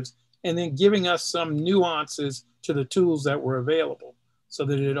perspectives, and then giving us some nuances to the tools that were available so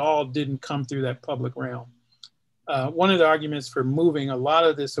that it all didn't come through that public realm. One of the arguments for moving a lot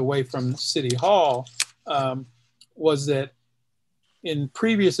of this away from City Hall was that in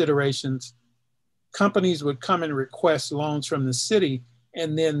previous iterations, companies would come and request loans from the city,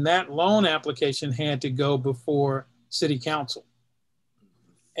 and then that loan application had to go before City Council.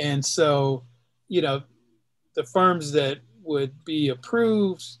 And so, you know, the firms that would be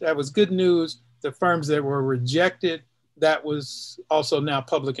approved, that was good news. The firms that were rejected, that was also now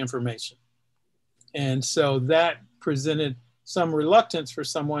public information. And so that presented some reluctance for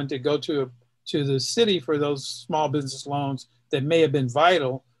someone to go to the city for those small business loans that may have been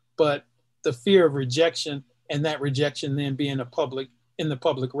vital, but the fear of rejection and that rejection then being in the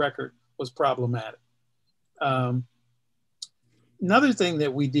public record was problematic. Another thing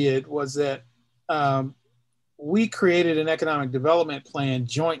that we did was that we created an economic development plan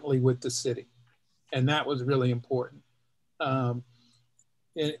jointly with the city, and that was really important.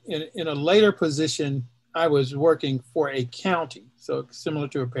 In a later position, I was working for a county, so similar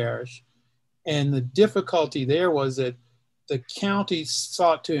to a parish, and the difficulty there was that the county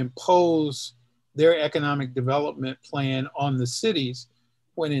sought to impose their economic development plan on the cities,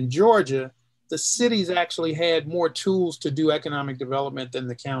 when in Georgia, the cities actually had more tools to do economic development than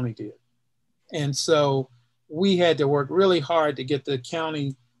the county did. And so we had to work really hard to get the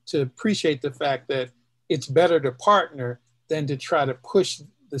county to appreciate the fact that it's better to partner than to try to push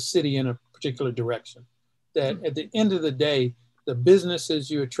the city in a particular direction. That at the end of the day, the businesses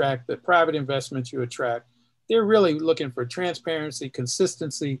you attract, the private investments you attract, they're really looking for transparency,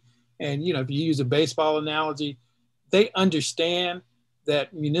 consistency. And, you know, if you use a baseball analogy, they understand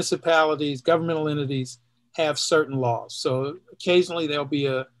that municipalities, governmental entities have certain laws. So occasionally there'll be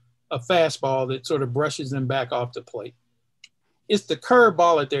a fastball that sort of brushes them back off the plate. It's the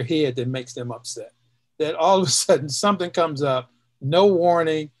curveball at their head that makes them upset. That all of a sudden something comes up, no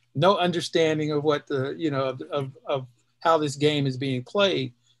warning, no understanding of what the, you know, of how this game is being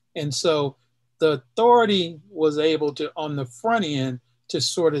played. And so the authority was able to, on the front end, to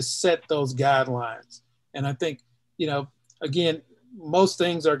sort of set those guidelines. And I think, you know, again, most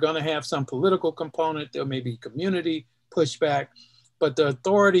things are going to have some political component. There may be community pushback, but the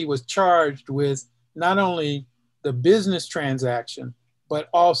authority was charged with not only the business transaction, but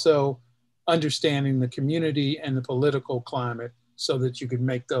also understanding the community and the political climate so that you could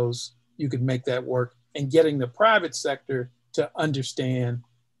make that work, and getting the private sector to understand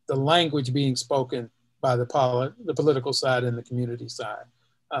the language being spoken by the political side and the community side.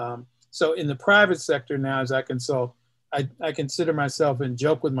 So in the private sector now, as I consult, I consider myself and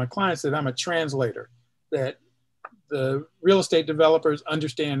joke with my clients that I'm a translator, that the real estate developers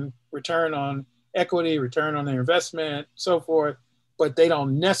understand return on equity, return on their investment, so forth, but they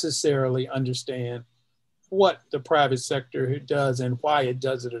don't necessarily understand what the private sector does and why it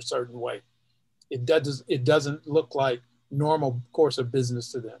does it a certain way. It doesn't look like normal course of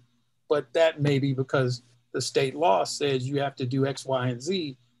business to them, but that may be because the state law says you have to do X, Y, and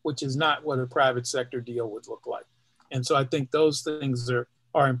Z, which is not what a private sector deal would look like. And so I think those things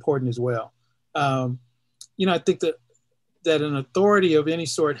are important as well. You know, I think that an authority of any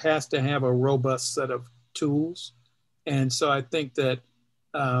sort has to have a robust set of tools. And so I think that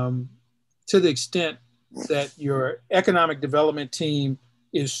to the extent that your economic development team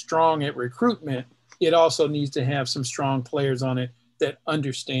is strong at recruitment, it also needs to have some strong players on it that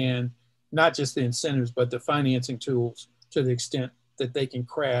understand not just the incentives, but the financing tools to the extent that they can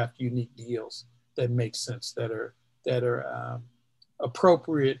craft unique deals that make sense, that are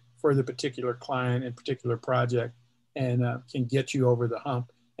appropriate for the particular client and particular project, and can get you over the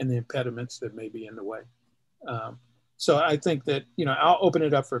hump and the impediments that may be in the way. So I think that, you know, I'll open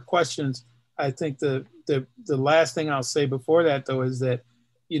it up for questions. I think the last thing I'll say before that, though, is that,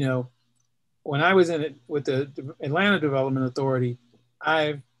 you know, when I was in it with the Atlanta Development Authority,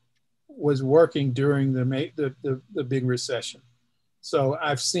 I was working during the big recession. So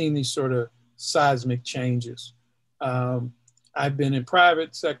I've seen these sort of seismic changes. I've been in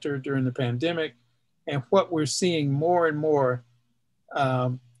private sector during the pandemic, and what we're seeing more and more,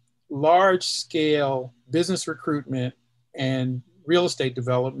 large scale business recruitment and real estate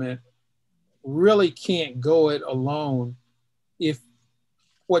development really can't go it alone if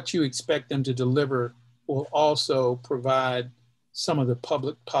what you expect them to deliver will also provide some of the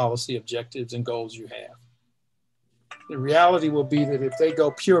public policy objectives and goals you have. The reality will be that if they go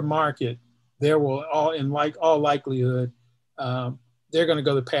pure market, there will all likelihood, they're going to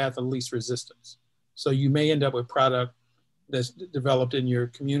go the path of least resistance. So you may end up with product that's developed in your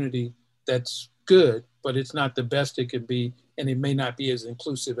community that's good, but it's not the best it could be, and it may not be as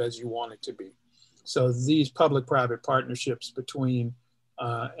inclusive as you want it to be. So these public-private partnerships between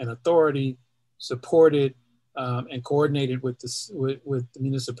an authority supported and coordinated with the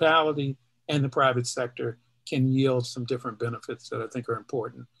municipality and the private sector can yield some different benefits that I think are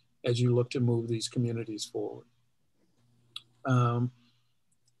important as you look to move these communities forward.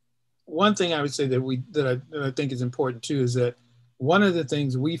 One thing I would say that I think is important too is that one of the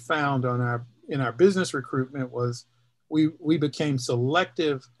things we found in our business recruitment was we became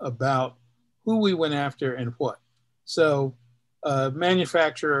selective about who we went after and what. So a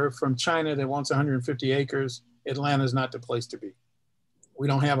manufacturer from China that wants 150 acres, Atlanta's not the place to be. We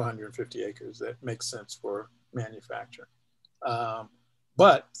don't have 150 acres that makes sense for manufacturing.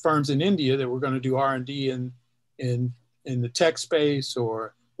 But firms in India that were going to do R&D in the tech space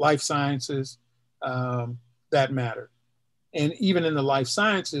or life sciences, that mattered. And even in the life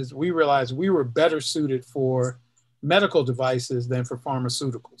sciences, we realized we were better suited for medical devices than for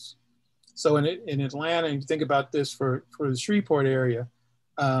pharmaceuticals. So in Atlanta, and you think about this for the Shreveport area,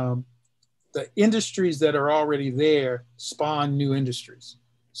 the industries that are already there spawn new industries.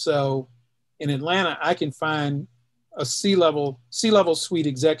 So in Atlanta, I can find a C-level suite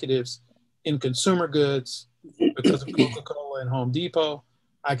executives in consumer goods because of Coca-Cola and Home Depot.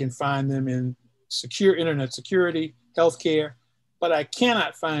 I can find them in secure internet security, healthcare, but I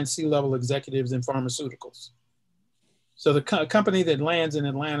cannot find C-level executives in pharmaceuticals. So the company that lands in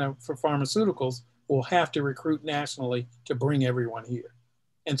Atlanta for pharmaceuticals will have to recruit nationally to bring everyone here.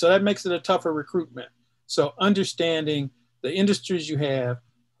 And so that makes it a tougher recruitment. So understanding the industries you have,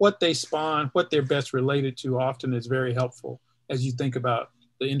 what they spawn, what they're best related to often is very helpful as you think about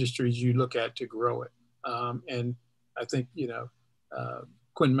the industries you look at to grow it. And I think,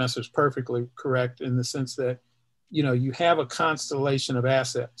 Quentin Messer's perfectly correct in the sense that, you have a constellation of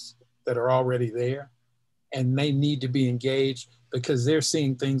assets that are already there and they need to be engaged because they're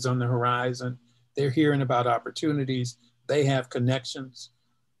seeing things on the horizon. They're hearing about opportunities. They have connections.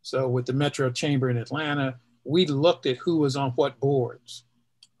 So with the Metro Chamber in Atlanta, we looked at who was on what boards,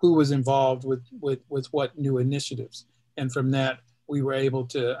 who was involved with what new initiatives. And from that, we were able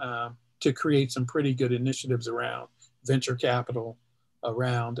to create some pretty good initiatives around venture capital,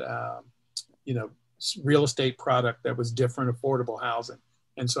 around real estate product that was different, affordable housing.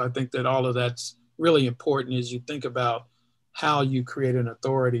 And so I think that all of that's really important as you think about how you create an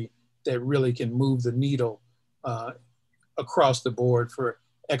authority that really can move the needle across the board for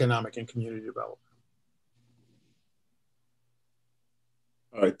economic and community development.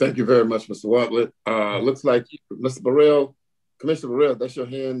 All right, thank you very much, Mr. Whatley. Looks like Mr. Burrell, Commissioner Burrell, that's your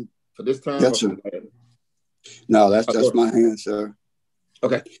hand for this time? Yes, sir. No, that's my hand, sir.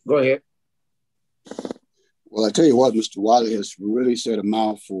 Okay, go ahead. Well, I tell you what, Mr. Whatley has really said a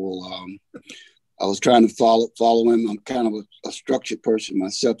mouthful. I was trying to follow him. I'm kind of a structured person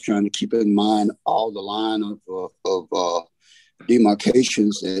myself, trying to keep in mind all the line of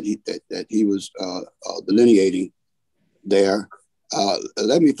demarcations that he was delineating there.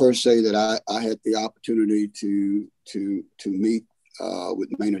 Let me first say that I had the opportunity to meet with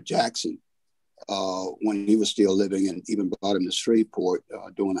Maynard Jackson when he was still living, and even brought him to Shreveport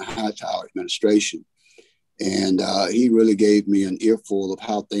during the Hightower administration. And he really gave me an earful of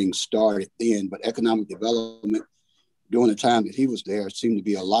how things started then. But economic development during the time that he was there seemed to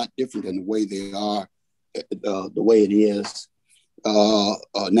be a lot different than the way they are, the way it is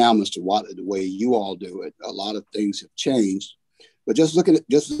now, Mr. Whatley, the way you all do it. A lot of things have changed. But just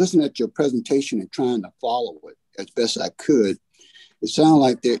listening at your presentation and trying to follow it as best I could, it sounded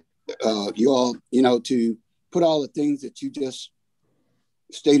like that you all, to put all the things that you just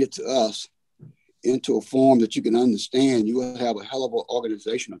stated to us into a form that you can understand, you will have a hell of an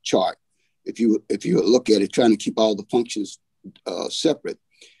organizational chart if you look at it, trying to keep all the functions separate.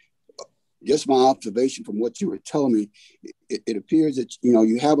 Just my observation from what you were telling me, it appears that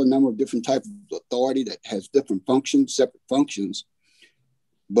you have a number of different types of authority that has different functions, separate functions,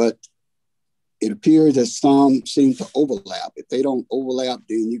 but it appears that some seem to overlap. If they don't overlap,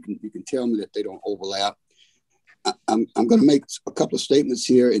 then you can tell me that they don't overlap. I'm going to make a couple of statements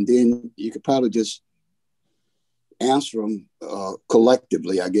here, and then you could probably just answer them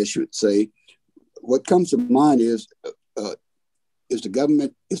collectively, I guess you would say. What comes to mind is the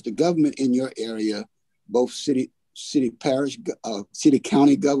government in your area, both city, parish, city,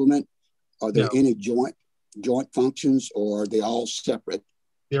 county government? Are there any joint functions, or are they all separate?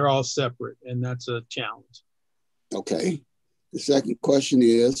 They're all separate, and that's a challenge. Okay. The second question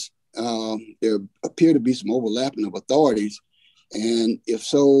is, there appear to be some overlapping of authorities, and if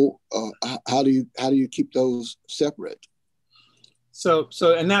so, how do you keep those separate? So,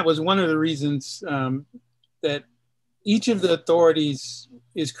 and that was one of the reasons that each of the authorities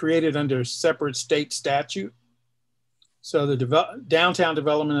is created under separate state statute. So the Downtown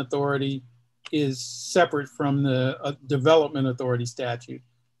Development Authority is separate from the Development Authority statute.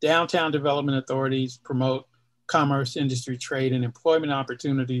 Downtown development authorities promote commerce, industry, trade, and employment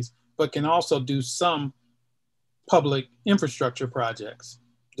opportunities, but can also do some public infrastructure projects.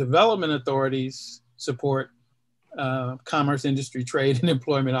 Development authorities support commerce, industry, trade, and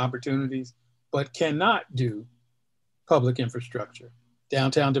employment opportunities, but cannot do public infrastructure.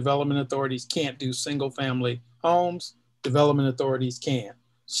 Downtown development authorities can't do single-family homes. Development authorities can.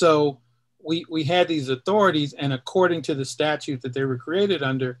 So we had these authorities, and according to the statute that they were created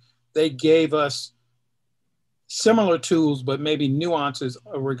under, they gave us similar tools, but maybe nuances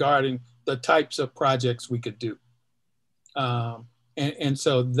regarding the types of projects we could do. And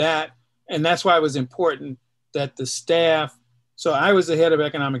so that's why it was important that the staff, so I was the head of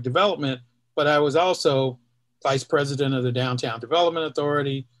economic development, but I was also vice president of the Downtown Development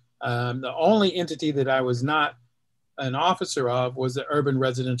Authority. The only entity that I was not an officer of was the Urban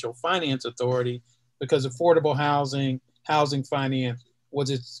Residential Finance Authority, because affordable housing finance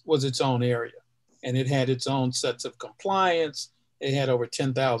was its own area. And it had its own sets of compliance. It had over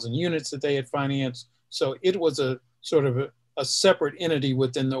 10,000 units that they had financed. So it was a sort of a separate entity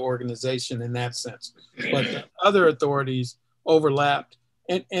within the organization in that sense. But the other authorities overlapped.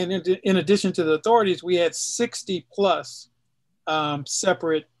 And in addition to the authorities, we had 60 plus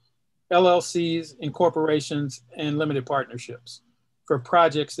separate LLCs, incorporations, and limited partnerships for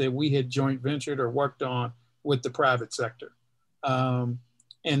projects that we had joint ventured or worked on with the private sector.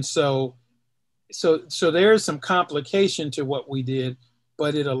 And so there's some complication to what we did,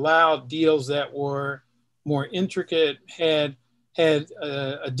 but it allowed deals that were more intricate, had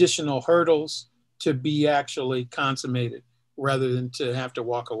additional hurdles to be actually consummated rather than to have to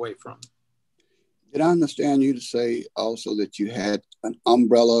walk away from. Did I understand you to say also that you had an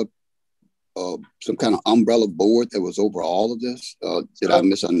umbrella, some kind of umbrella board that was over all of this? Did I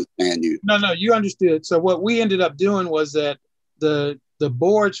misunderstand you? No, you understood. So what we ended up doing was that the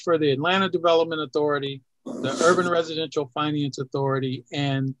boards for the Atlanta Development Authority, the Urban Residential Finance Authority,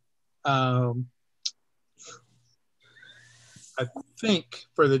 and I think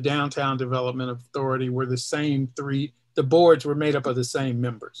for the Downtown Development Authority were the same three. The boards were made up of the same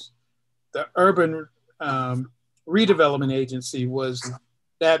members. The Urban Redevelopment Agency was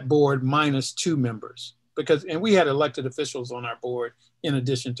that board minus 2 members, and we had elected officials on our board in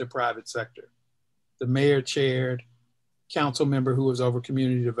addition to private sector. The mayor chaired, council member who was over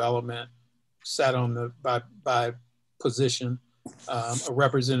community development sat on the by position. A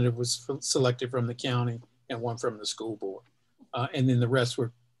representative was selected from the county and one from the school board. And then the rest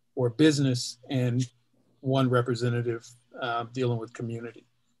were business and one representative dealing with community.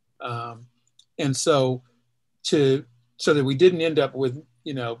 And so that we didn't end up with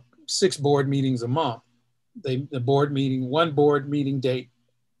 6 board meetings a month, one board meeting date,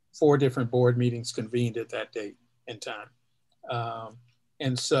 4 different board meetings convened at that date and time.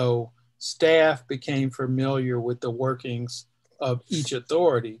 And so staff became familiar with the workings of each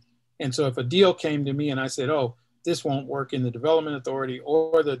authority. And so if a deal came to me and I said, oh, this won't work in the Development Authority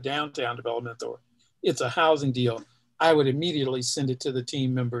or the Downtown Development Authority, it's a housing deal, I would immediately send it to the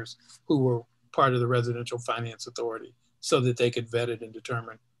team members who were part of the Residential Finance Authority so that they could vet it and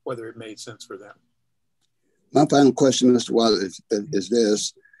determine whether it made sense for them. My final question, Mr. Watt, is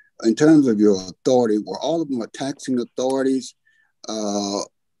this. In terms of your authority, were all of them taxing authorities? And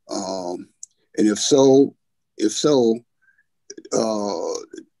if so,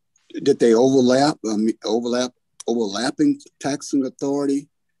 did they overlap? Overlapping taxing authority?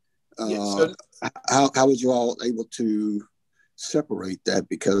 Yes, how was you all able to separate that?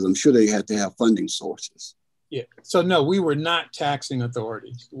 Because I'm sure they had to have funding sources. Yeah. So no, we were not taxing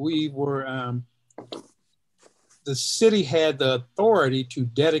authorities. We were. The city had the authority to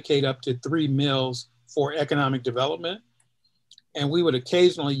dedicate up to 3 mills for economic development. And we would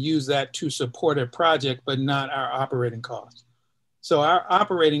occasionally use that to support a project, but not our operating costs. So our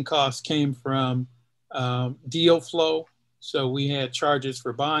operating costs came from deal flow. So we had charges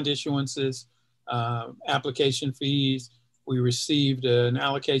for bond issuances, application fees. We received an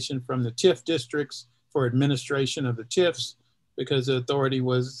allocation from the TIF districts for administration of the TIFs, because the authority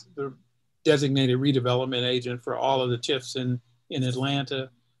was the designated redevelopment agent for all of the TIFs in Atlanta.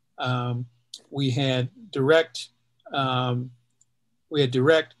 We had direct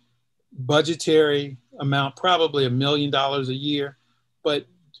budgetary amount, probably $1 million a year. But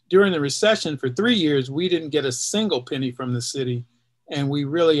during the recession for 3 years, we didn't get a single penny from the city. And we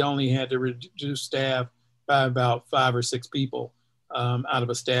really only had to reduce staff by about 5 or 6 people out of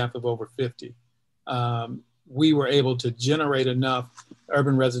a staff of over 50. We were able to generate enough.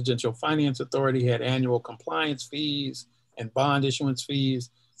 Urban Residential Finance Authority had annual compliance fees and bond issuance fees.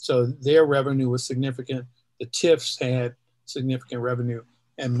 So their revenue was significant. The TIFs had significant revenue,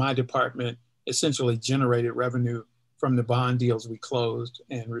 and my department essentially generated revenue from the bond deals we closed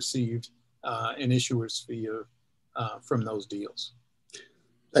and received an issuer's fee from those deals.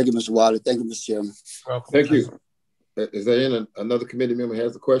 Thank you, Mr. Wiley. Thank you, Mr. Chairman. Welcome. Thank you. Is there another committee member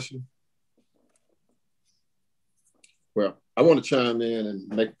has a question? Well, I want to chime in and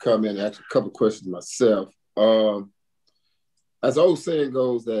make a comment and ask a couple of questions myself. As the old saying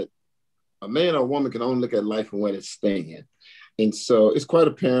goes, that a man or woman can only look at life from where they stand. And so it's quite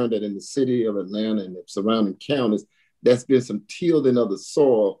apparent that in the city of Atlanta and the surrounding counties, there's been some tilling of the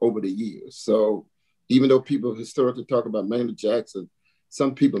soil over the years. So even though people historically talk about Maynard Jackson,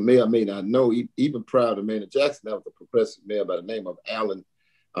 some people may or may not know, even prior to Maynard Jackson, there was a progressive mayor by the name of Ivan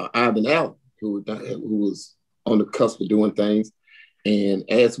Allen, who was on the cusp of doing things. And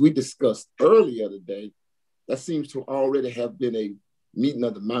as we discussed earlier today, that seems to already have been a meeting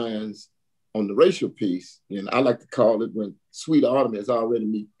of the minds on the racial piece. And I like to call it when Sweet Autumn has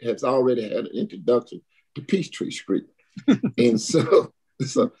already had an introduction to Peachtree Street. And so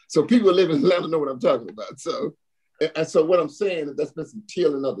people live in Atlanta know what I'm talking about. So what I'm saying is that's been some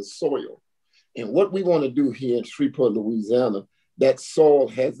tilling of the soil. And what we want to do here in Shreveport, Louisiana, that soil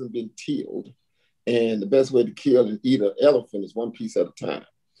hasn't been tilled. And the best way to kill and eat an elephant is one piece at a time.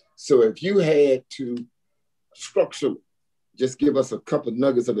 So if you had to structure, just give us a couple of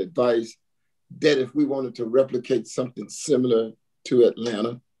nuggets of advice that if we wanted to replicate something similar to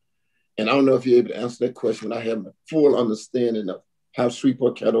Atlanta, and I don't know if you're able to answer that question when I have a full understanding of how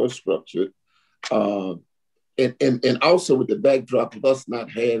Shreveport Cattle is structured, and also with the backdrop of us not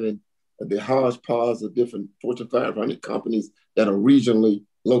having the hodgepodge of different Fortune 500 companies that are regionally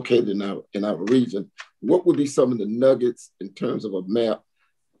located in our region, what would be some of the nuggets in terms of a map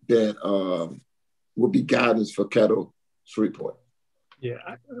that would be guidance for Cattle Shreveport? Yeah,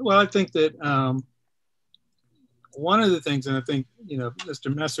 well, I think that one of the things, and I think,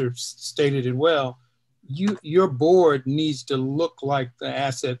 Mr. Messer stated it well, your board needs to look like the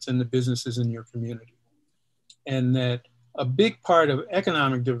assets and the businesses in your community. And that a big part of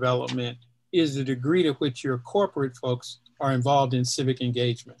economic development is the degree to which your corporate folks are involved in civic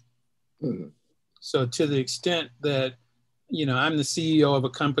engagement. Mm-hmm. So to the extent that, I'm the CEO of a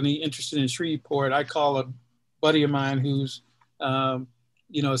company interested in Shreveport, I call a buddy of mine who's,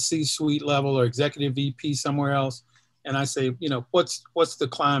 a C-suite level or executive VP somewhere else. And I say, what's the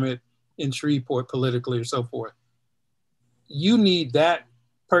climate in Shreveport politically or so forth? You need that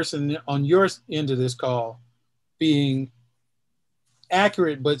person on your end of this call being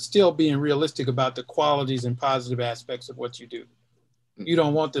accurate, but still being realistic about the qualities and positive aspects of what you do. You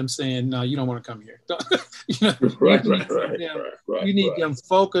don't want them saying, no, you don't want to come here. You need them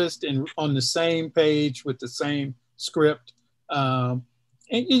focused and on the same page with the same script. And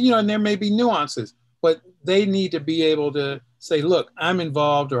there may be nuances, but they need to be able to say, look, I'm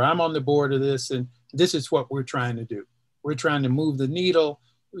involved or I'm on the board of this, and this is what we're trying to do. We're trying to move the needle.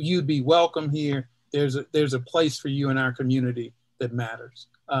 You'd be welcome here. There's a place for you in our community that matters.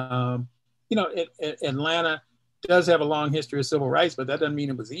 Atlanta does have a long history of civil rights, but that doesn't mean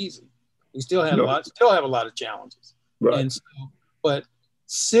it was easy. We still have a lot of challenges. Right. And so, but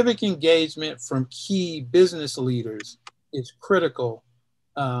civic engagement from key business leaders is critical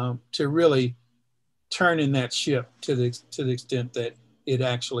to really turning that ship to the extent that it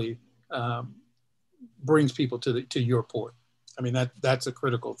actually brings people to your port. I mean, that's a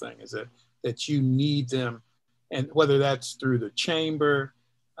critical thing, is that you need them, and whether that's through the chamber,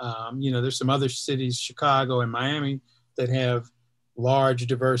 there's some other cities, Chicago and Miami, that have large,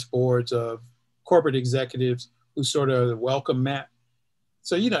 diverse boards of corporate executives who sort of the welcome mat.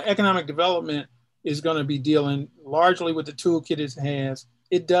 So, economic development is going to be dealing largely with the toolkit it has.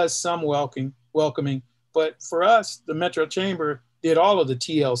 It does some welcoming, But for us, the Metro Chamber did all of the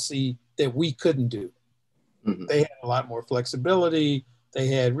TLC that we couldn't do. Mhm. They had a lot more flexibility. They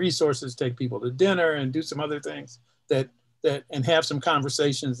had resources to take people to dinner and do some other things and have some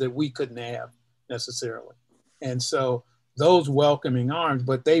conversations that we couldn't have necessarily. And so those welcoming arms,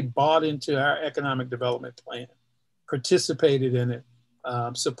 but they bought into our economic development plan, participated in it,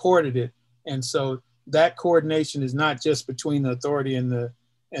 supported it. And so that coordination is not just between the authority and the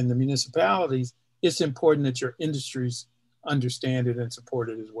municipalities. It's important that your industries understand it and support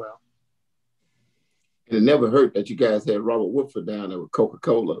it as well. And it never hurt that you guys had Robert Woodford down there with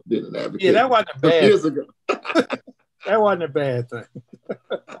Coca-Cola being an advocate. Yeah, that wasn't a bad years ago. That wasn't a bad thing.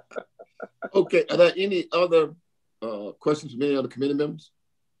 Okay, are there any other questions from any other committee members?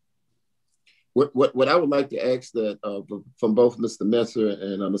 What I would like to ask that from both Mr. Messer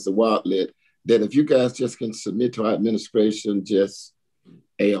and Mr. Wildlet, that if you guys just can submit to our administration just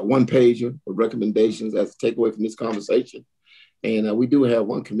a one-pager of recommendations as a takeaway from this conversation. And we do have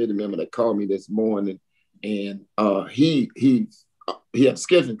one committee member that called me this morning, and he had a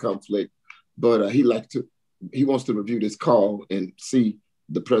scheduling conflict, but he wants to review this call and see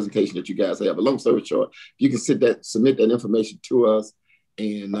the presentation that you guys have. But long story short, you can submit that information to us,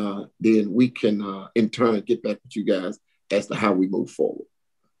 and then we can in turn get back with you guys as to how we move forward.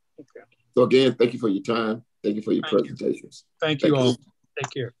 Okay. So again, thank you for your time. Thank you for your presentations. Thank you all.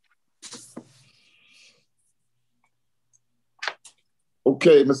 Take care.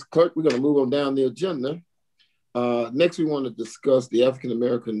 Okay, Mr. Clerk, we're going to move on down the agenda. Next, we want to discuss the African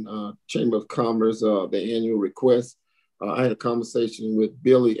American Chamber of Commerce, the annual request. I had a conversation with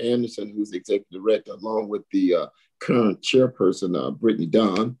Billy Anderson, who's the executive director, along with the current chairperson, Brittany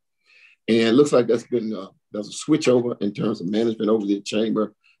Don. And it looks like there's a switch over in terms of management over the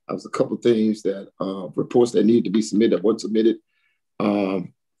chamber. There was a couple of things reports that needed to be submitted that weren't submitted.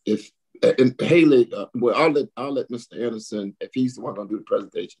 And Haley, well, I'll let Mr. Anderson, if he's the one going to do the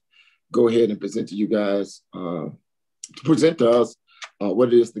presentation, go ahead and present to you guys, present to us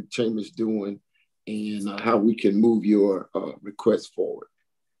what it is the chamber is doing and how we can move your request forward.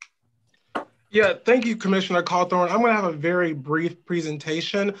 Yeah, thank you, Commissioner Cawthorn. I'm going to have a very brief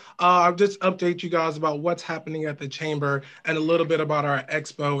presentation. I'll just update you guys about what's happening at the chamber and a little bit about our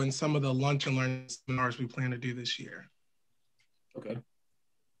expo and some of the lunch and learn seminars we plan to do this year. Okay.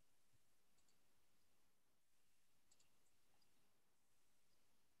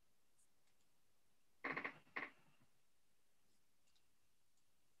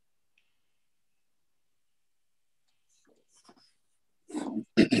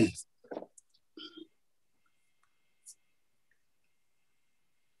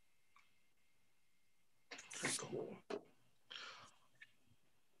 Cool.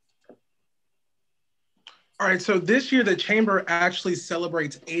 All right, so this year the Chamber actually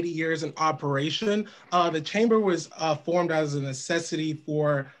celebrates 80 years in operation. The Chamber was formed as a necessity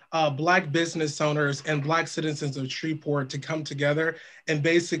for Black business owners and Black citizens of Shreveport to come together and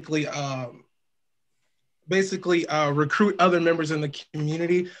basically recruit other members in the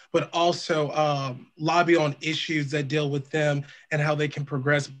community, but also lobby on issues that deal with them and how they can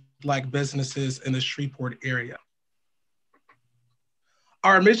progress Black businesses in the Shreveport area.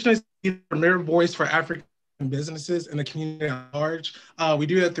 Our mission is to be the premier voice for African businesses in the community at large. We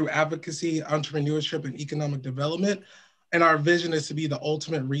do that through advocacy, entrepreneurship, and economic development. And our vision is to be the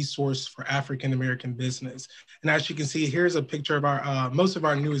ultimate resource for African American business. And as you can see, here's a picture of our most of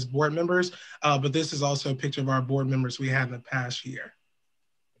our newest board members, but this is also a picture of our board members we had in the past year.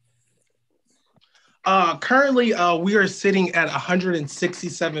 Currently, we are sitting at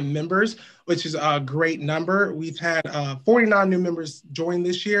 167 members, which is a great number. We've had 49 new members join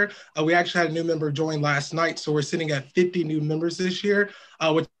this year. We actually had a new member join last night, so we're sitting at 50 new members this year,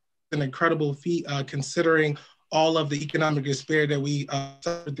 which is an incredible feat considering all of the economic disparity that we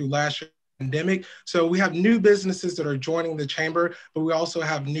suffered through last year. Pandemic. So we have new businesses that are joining the chamber, but we also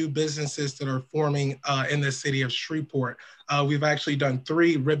have new businesses that are forming in the city of Shreveport. We've actually done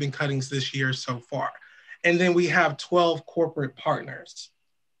 3 ribbon cuttings this year so far. And then we have 12 corporate partners.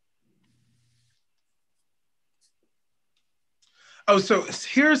 Oh, so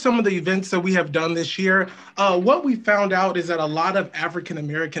here are some of the events that we have done this year. What we found out is that a lot of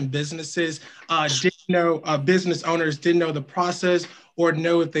African-American businesses business owners didn't know the process or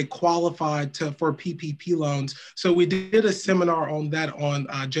know if they qualified for PPP loans. So we did a seminar on that on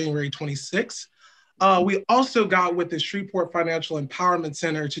January 26th. We also got with the Shreveport Financial Empowerment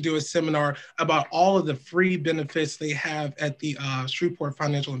Center to do a seminar about all of the free benefits they have at the Shreveport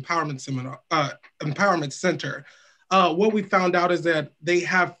Financial Empowerment Center. what we found out is that they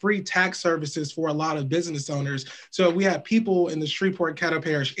have free tax services for a lot of business owners. So we have people in the Shreveport-Caddo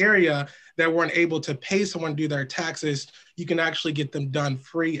Parish area that weren't able to pay someone to do their taxes. You can actually get them done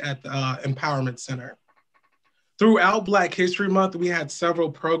free at the Empowerment Center. Throughout Black History Month, we had several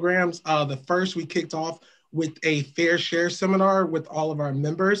programs. The first we kicked off with a Fair Share seminar with all of our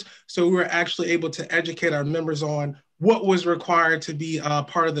members. So we were actually able to educate our members on what was required to be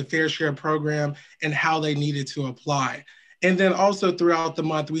part of the Fair Share program and how they needed to apply. And then also throughout the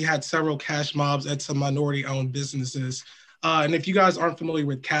month, we had several cash mobs at some minority-owned businesses. And if you guys aren't familiar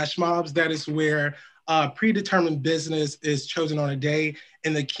with cash mobs, that is where predetermined business is chosen on a day,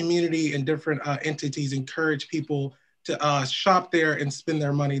 and the community and different entities encourage people to shop there and spend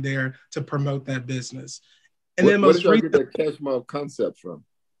their money there to promote that business. And then where did you get that cash mob concept from?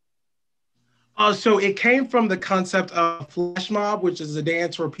 So it came from the concept of flash mob, which is a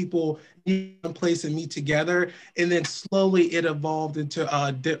dance where people meet in place and meet together. And then slowly it evolved into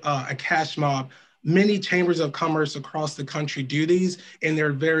a cash mob. Many chambers of commerce across the country do these, and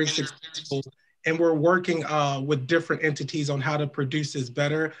they're very successful. And we're working with different entities on how to produce this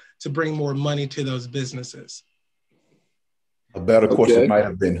better to bring more money to those businesses. A better question might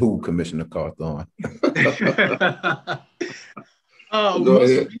have been who, Commissioner Carthon?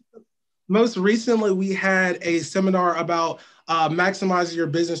 Most recently, we had a seminar about maximizing your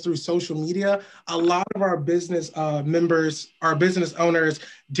business through social media. A lot of our business members, our business owners,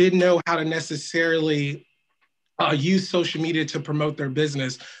 didn't know how to necessarily use social media to promote their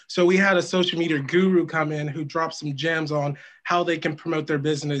business. So we had a social media guru come in who dropped some gems on how they can promote their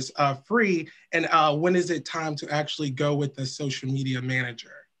business free, and when is it time to actually go with the social media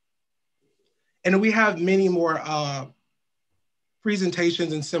manager. And we have many more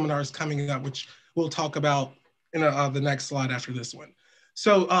presentations and seminars coming up, which we'll talk about in the next slide after this one.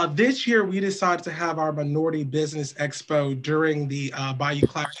 So this year we decided to have our Minority Business Expo during the Bayou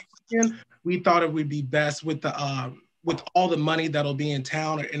Classic weekend. We thought it would be best with the with all the money that'll be in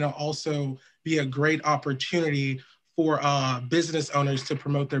town, and it'll also be a great opportunity for business owners to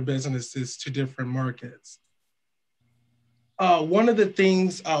promote their businesses to different markets. One of the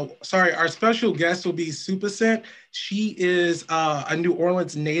things, our special guest will be Supacent. She is a New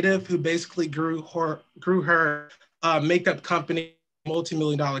Orleans native who basically grew her makeup company,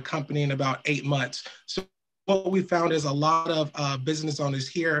 multi-million-dollar company, in about 8 months. So what we found is a lot of business owners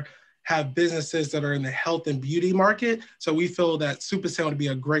here have businesses that are in the health and beauty market. So we feel that Supacent would be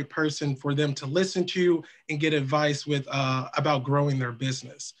a great person for them to listen to and get advice with about growing their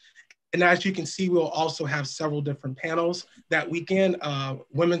business. And as you can see, we'll also have several different panels that weekend: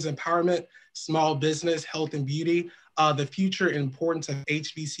 women's empowerment, small business, health and beauty, the future and importance of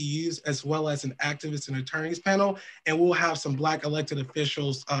HBCUs, as well as an activists and attorneys panel. And we'll have some Black elected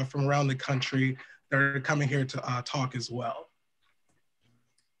officials from around the country that are coming here to talk as well.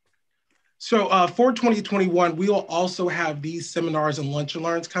 So for 2021, we will also have these seminars and lunch and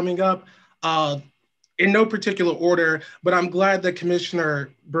learns coming up. In no particular order, but I'm glad that Commissioner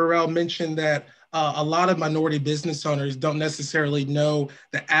Burrell mentioned that a lot of minority business owners don't necessarily know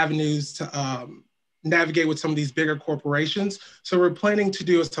the avenues to navigate with some of these bigger corporations. So we're planning to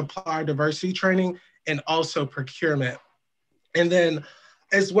do a supplier diversity training and also procurement. And then,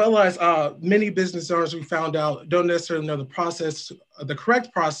 as well as many business owners we found out don't necessarily know the process, the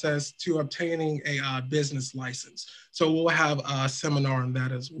correct process to obtaining a business license. So we'll have a seminar on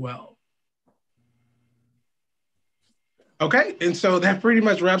that as well. Okay, and so that pretty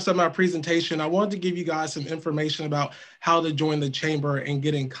much wraps up my presentation. I wanted to give you guys some information about how to join the chamber and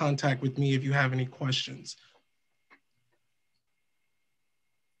get in contact with me if you have any questions.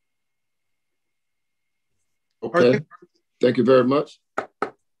 Okay, thank you very much.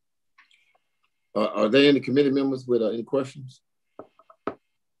 Are there any committee members with any questions?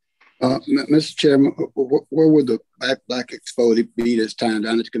 Mr. Chairman, where would the Black Expo be this time?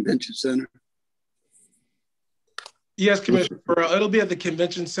 Down at the Convention Center? Yes, Commissioner Burrell. It'll be at the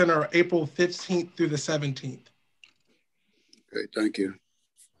Convention Center April 15th through the 17th. Great, thank you.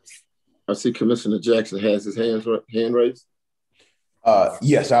 I see Commissioner Jackson has his hand raised.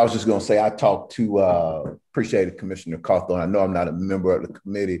 Yes, I was just going to say I talked to appreciated Commissioner Carthon. I know I'm not a member of the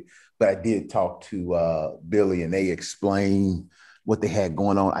committee, but I did talk to Billy, and they explained what they had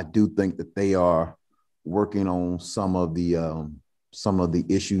going on. I do think that they are working on some of the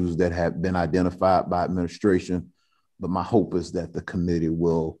issues that have been identified by administration. But my hope is that the committee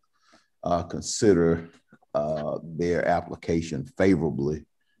will consider their application favorably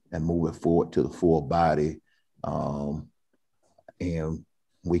and move it forward to the full body. And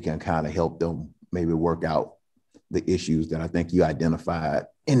we can kind of help them maybe work out the issues that I think you identified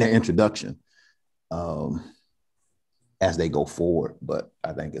in the introduction. as they go forward. But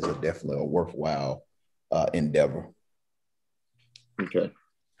I think it's definitely a worthwhile endeavor. Okay.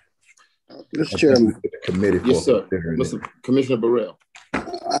 Mr. Chairman. Committee for yes, sir. Mr. Commissioner Burrell.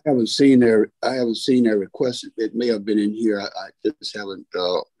 I haven't seen their request. It may have been in here. I just haven't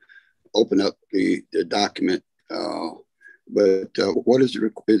opened up the document. But what is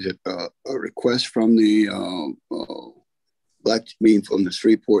it a request from the from the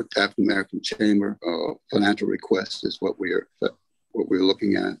Shreveport African American Chamber? Financial request is what we're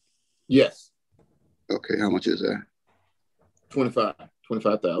looking at. Yes. Okay, how much is that?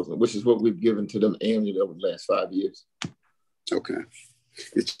 25,000, which is what we've given to them annually over the last 5 years. Okay,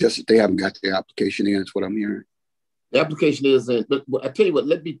 it's just that they haven't got the application in. That's what I'm hearing. The application is in, but I tell you what,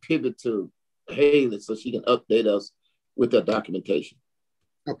 let me pivot to Haley so she can update us with that documentation.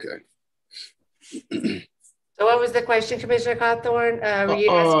 Okay. So what was the question, Commissioner Cawthorn? Were you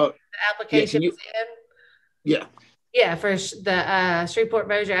asking the application was in? Yeah. Yeah, for the Shreveport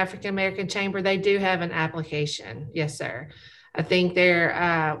Bossier African American Chamber, they do have an application. Yes, sir. I think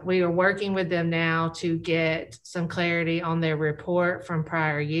we are working with them now to get some clarity on their report from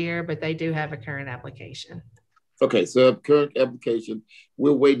prior year, but they do have a current application. Okay, so current application,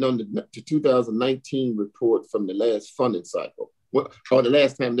 we're waiting on the 2019 report from the last funding cycle, or the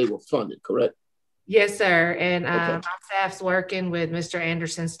last time they were funded, correct? Yes, sir. And my staff's working with Mr.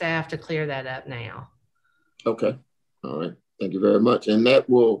 Anderson's staff to clear that up now. Okay, all right, thank you very much. And that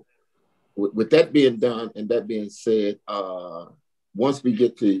will, with that being done and that being said, once we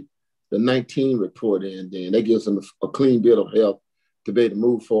get the 19 report in, then that gives them a clean bill of health to be able to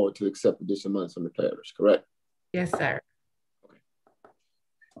move forward to accept additional money from the parish, correct? Yes, sir.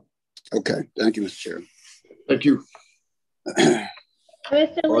 Okay, thank you, Mr. Chair. Thank you.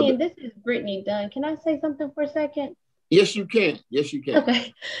 Mr. Lynn, this is Brittany Dunn. Can I say something for a second? Yes, you can. Yes, you can.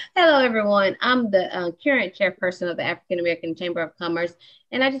 Okay. Hello, everyone. I'm the current chairperson of the African American Chamber of Commerce.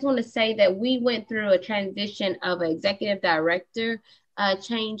 And I just want to say that we went through a transition of an executive director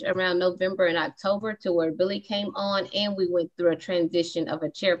change around November and October to where Billy came on, and we went through a transition of a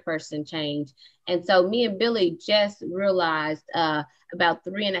chairperson change. And so me and Billy just realized about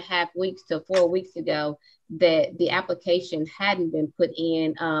 3.5 weeks to 4 weeks ago that the application hadn't been put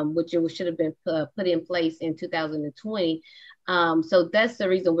in, which it should have been put in place in 2020. So that's the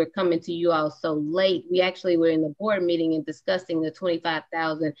reason we're coming to you all so late. We actually were in the board meeting and discussing the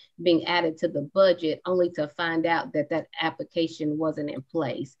 25,000 being added to the budget, only to find out that that application wasn't in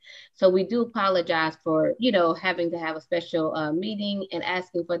place. So we do apologize for, having to have a special meeting and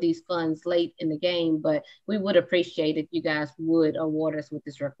asking for these funds late in the game, but we would appreciate if you guys would award us with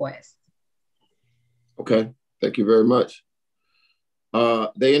this request. Okay, thank you very much. There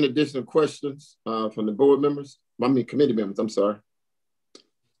any additional questions from the board members? Committee members, I'm sorry.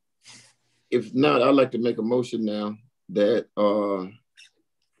 If not, I'd like to make a motion now that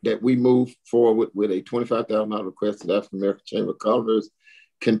that we move forward with a $25,000 request to the African American Chamber of Commerce,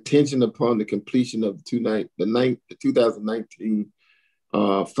 contingent upon the completion of the 2019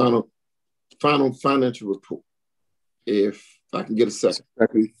 final financial report. If I can get a second.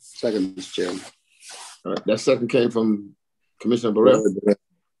 Second, Mr. Chairman. All right, that second came from Commissioner Burrell.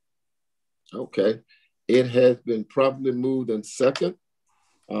 Okay, it has been properly moved and second.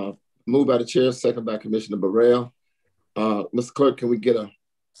 Moved by the chair, second by Commissioner Burrell. Mr. Clerk, can we get a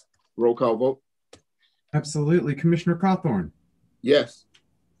roll call vote? Absolutely. Commissioner Cawthorn? Yes.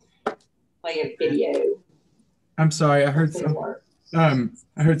 Play a video. I'm sorry, I heard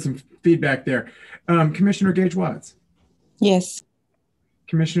some feedback there. Commissioner Gage Watts? Yes.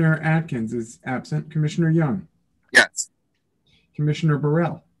 Commissioner Atkins is absent. Commissioner Young? Yes. Commissioner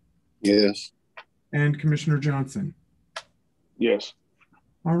Burrell? Yes. And Commissioner Johnson? Yes.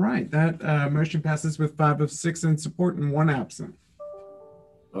 All right, that motion passes with 5 of 6 in support and 1 absent.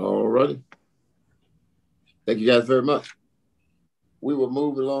 All righty. Thank you guys very much. We will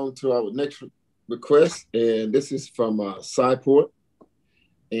move along to our next request, and this is from Sci-Port.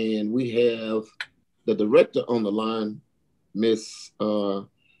 And we have the director on the line, Miss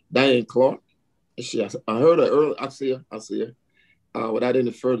Diane Clark. I heard her earlier. I see her. Without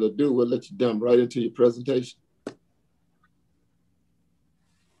any further ado, we'll let you jump right into your presentation.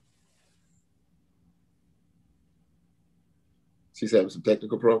 She's having some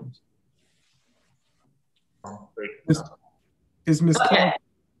technical problems. Is Miss Clark?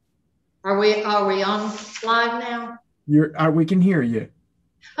 Are we on live now? We can hear you.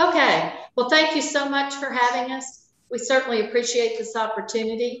 Okay. Well, thank you so much for having us. We certainly appreciate this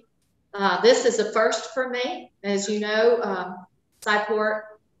opportunity. This is a first for me. As you know, Sci-Port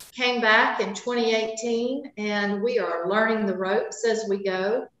came back in 2018, and we are learning the ropes as we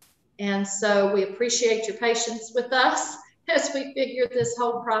go. And so we appreciate your patience with us as we figure this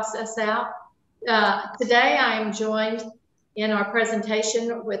whole process out. Today I am joined in our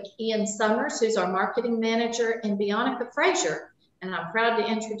presentation with Ian Summers, who's our marketing manager, and Bionica Frazier. And I'm proud to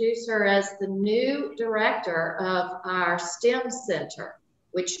introduce her as the new director of our STEM Center,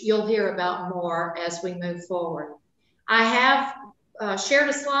 which you'll hear about more as we move forward. I have shared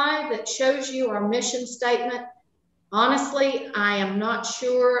a slide that shows you our mission statement. Honestly, I am not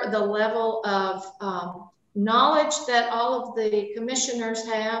sure the level of knowledge that all of the commissioners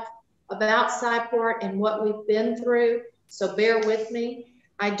have about Sci-Port and what we've been through, so bear with me.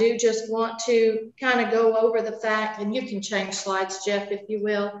 I do just want to kind of go over the fact, and you can change slides, Jeff, if you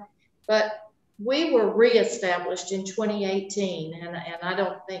will, but we were reestablished in 2018, and I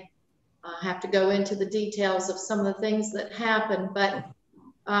don't think I have to go into the details of some of the things that happened, but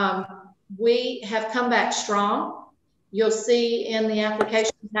we have come back strong. You'll see in the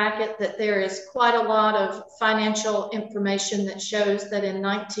application packet that there is quite a lot of financial information that shows that in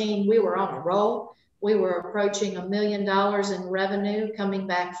 19 we were on a roll. We were approaching $1 million in revenue, coming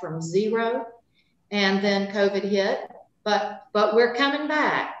back from zero, and then COVID hit. But we're coming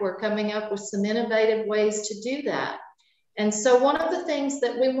back. We're coming up with some innovative ways to do that. And so one of the things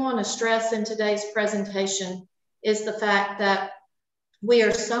that we want to stress in today's presentation is the fact that we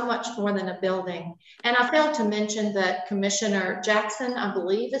are so much more than a building. And I failed to mention that Commissioner Jackson, I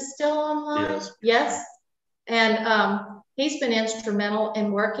believe, is still online. Yes. Yes. And he's been instrumental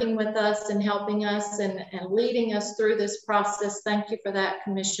in working with us and helping us and leading us through this process. Thank you for that,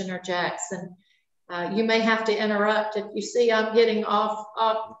 Commissioner Jackson. You may have to interrupt if you see I'm getting off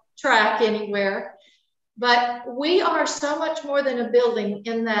track anywhere. But we are so much more than a building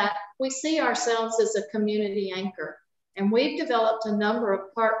in that we see ourselves as a community anchor. And we've developed a number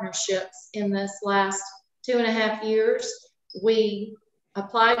of partnerships in this last 2.5 years. We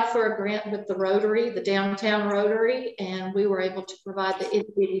applied for a grant with the Rotary, the Downtown Rotary, and we were able to provide the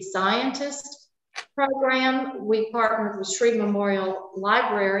Itty Bitty Scientist program. We partnered with Sri Memorial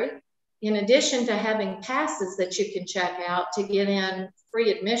Library. In addition to having passes that you can check out to get in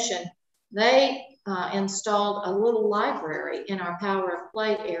free admission, they installed a little library in our Power of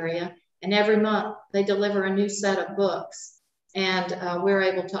Play area. And every month they deliver a new set of books. And we're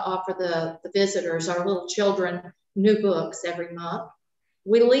able to offer the visitors, our little children, new books every month.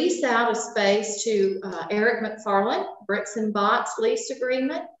 We lease out a space to Eric McFarland, Bricks and Bots lease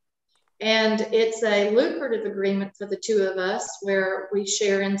agreement. And it's a lucrative agreement for the two of us where we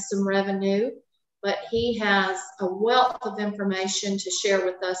share in some revenue, but he has a wealth of information to share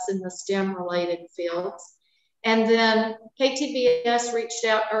with us in the STEM related fields. And then KTVS reached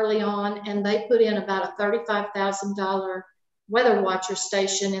out early on and they put in about a $35,000 weather watcher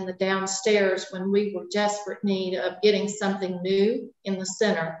station in the downstairs when we were desperate need of getting something new in the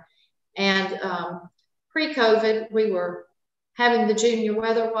center. And pre-COVID, we were having the junior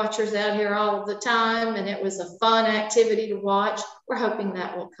weather watchers out here all of the time, and it was a fun activity to watch. We're hoping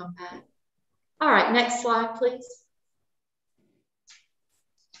that will come back. All right, next slide, please.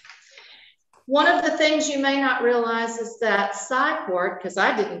 One of the things you may not realize is that Sci-Port, because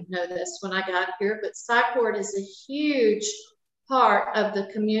I didn't know this when I got here, but Sci-Port is a huge part of the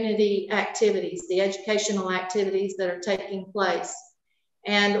community activities, the educational activities that are taking place.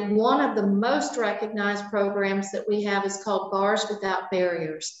 And one of the most recognized programs that we have is called Bars Without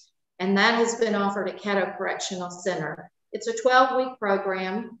Barriers. And that has been offered at Caddo Correctional Center. It's a 12-week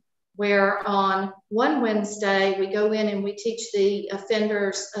program where on one Wednesday, we go in and we teach the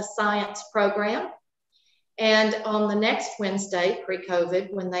offenders a science program. And on the next Wednesday,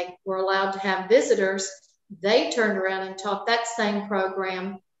 pre-COVID, when they were allowed to have visitors, they turned around and taught that same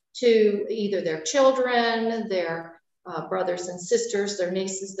program to either their children, their brothers and sisters, their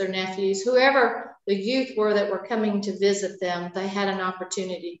nieces, their nephews, whoever the youth were that were coming to visit them, they had an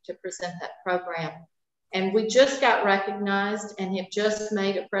opportunity to present that program. And we just got recognized and have just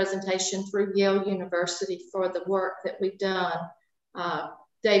made a presentation through Yale University for the work that we've done.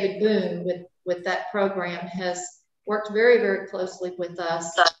 David Boone with that program has worked very, very closely with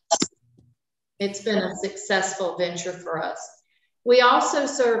us. It's been a successful venture for us. We also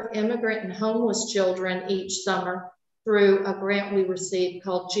serve immigrant and homeless children each summer through a grant we received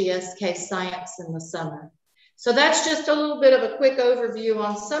called GSK Science in the Summer. So that's just a little bit of a quick overview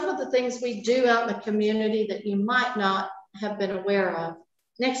on some of the things we do out in the community that you might not have been aware of.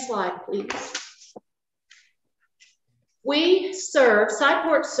 Next slide, please.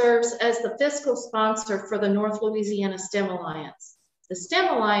 Sci-Port serves as the fiscal sponsor for the North Louisiana STEM Alliance. The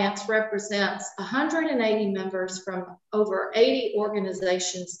STEM Alliance represents 180 members from over 80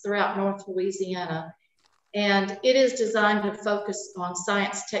 organizations throughout North Louisiana. And it is designed to focus on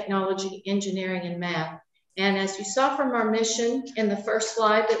science, technology, engineering, and math. And as you saw from our mission in the first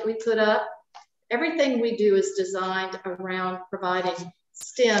slide that we put up, everything we do is designed around providing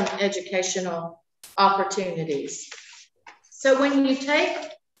STEM educational opportunities. So when you take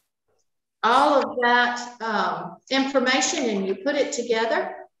all of that information and you put it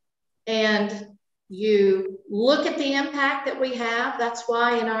together and you look at the impact that we have, that's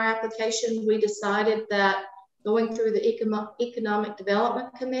why in our application we decided that going through the Economic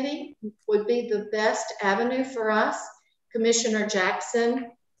Development Committee would be the best avenue for us. Commissioner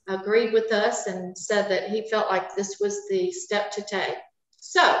Jackson agreed with us and said that he felt like this was the step to take.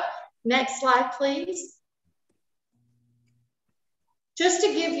 So, next slide, please. Just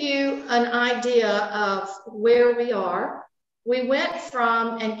to give you an idea of where we are, we went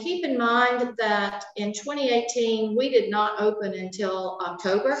from, and keep in mind that in 2018, we did not open until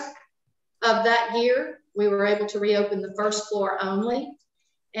October of that year. We were able to reopen the first floor only.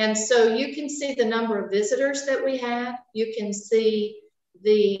 And so you can see the number of visitors that we had. You can see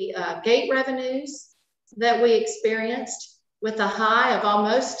the gate revenues that we experienced with a high of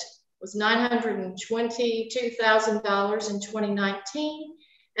almost was $922,000 in 2019.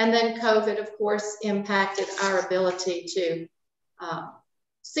 And then COVID, of course, impacted our ability to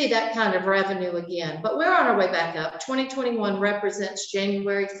see that kind of revenue again. But we're on our way back up. 2021 represents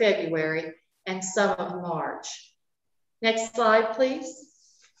January, February, and some of March. Next slide, please.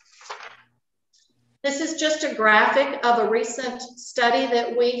 This is just a graphic of a recent study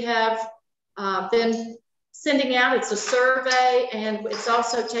that we have been sending out. It's a survey, and it's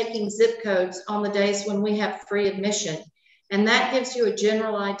also taking zip codes on the days when we have free admission. And that gives you a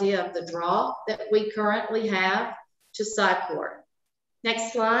general idea of the draw that we currently have to SciPort.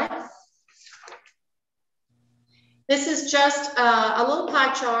 Next slide. This is just a little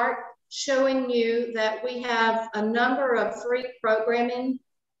pie chart showing you that we have a number of free programming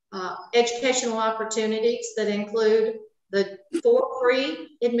educational opportunities that include the 4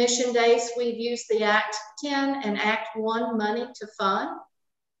 free admission days. We've used the Act 10 and Act 1 money to fund.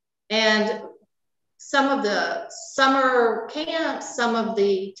 And some of the summer camps, some of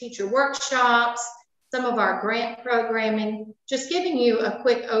the teacher workshops, some of our grant programming, just giving you a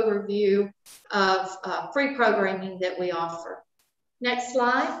quick overview of free programming that we offer. Next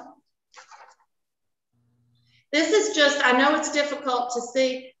slide. This is just, I know it's difficult to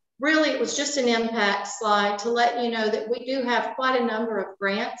see. Really, it was just an impact slide to let you know that we do have quite a number of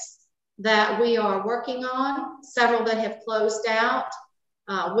grants that we are working on, several that have closed out.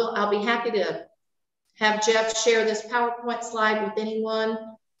 I'll be happy to have Jeff share this PowerPoint slide with anyone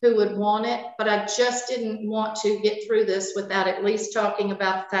who would want it, but I just didn't want to get through this without at least talking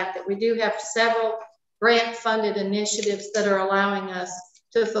about the fact that we do have several grant-funded initiatives that are allowing us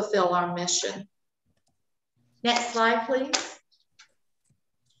to fulfill our mission. Next slide, please.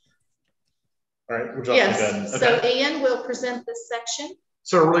 All right, we're jumping yes. in. Okay. So Ian will present this section.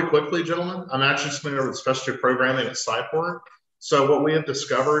 So really quickly, gentlemen, I'm actually familiar with specialty programming at SciPort. So what we have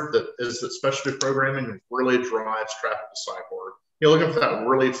discovered is that specialty programming really drives traffic to SciPort. You're looking for that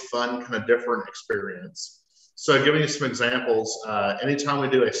really fun, kind of different experience. So giving you some examples, anytime we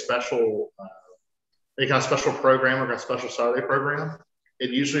do a special, any kind of special program or a special Saturday program,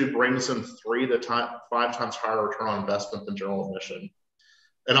 it usually brings in 3 to 5 times higher return on investment than general admission.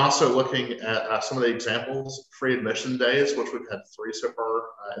 And also looking at some of the examples, free admission days, which we've had 3 so far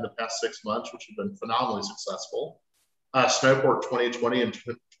in the past 6 months, which have been phenomenally successful. Snowport 2020 and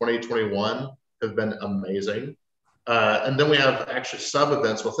 2021 have been amazing. And then we have actually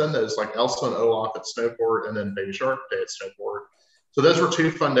sub-events within those, like Elsa and Olaf at Snowport and then Baby Shark Day at Snowport. So those were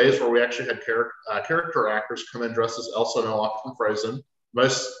 2 fun days where we actually had character actors come in dressed as Elsa and Olaf from Frozen.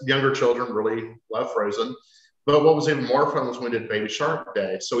 Most younger children really love Frozen. But what was even more fun was when we did Baby Shark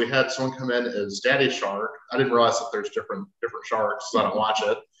Day. So we had someone come in as Daddy Shark. I didn't realize that there's different sharks, so I don't watch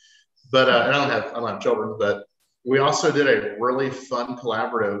it. But and I don't have children. But we also did a really fun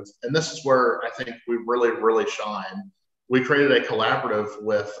collaborative, and this is where I think we really shine. We created a collaborative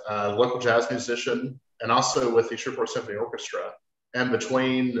with a local jazz musician and also with the Shreveport Symphony Orchestra. And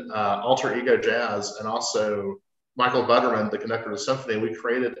between Alter Ego Jazz and also Michael Butterman, the conductor of the symphony, we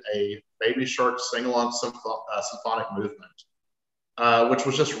created a Baby Shark sing-along symphonic movement, which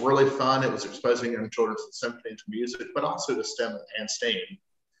was just really fun. It was exposing young children to the symphony, to music, but also to STEM and STEAM.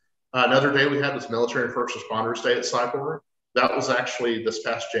 Another day we had was Military and First Responders Day at SciPort. That was actually this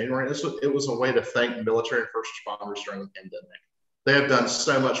past January. It was a way to thank military and first responders during the pandemic. They have done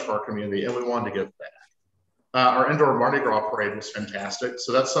so much for our community, and we wanted to give back. Our indoor Mardi Gras parade was fantastic.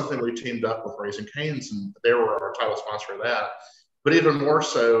 So that's something we teamed up with Raising Cane's, and they were our title sponsor of that. But even more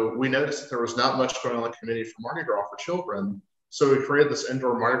so, we noticed that there was not much going on in the community for Mardi Gras for children. So we created this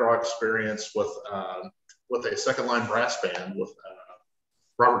indoor Mardi Gras experience with a second line brass band with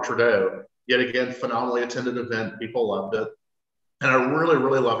Robert Trudeau. Yet again, phenomenally attended event. People loved it. And I really,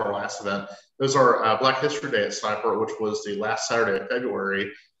 really love our last event. It was our Black History Day at Skyport, which was the last Saturday of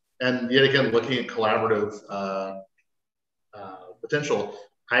February. And yet again, looking at collaborative potential,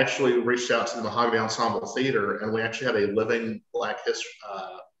 I actually reached out to the Mahogany Ensemble Theater, and we actually had a living Black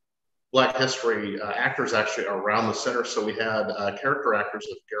History actors actually around the center. So we had character actors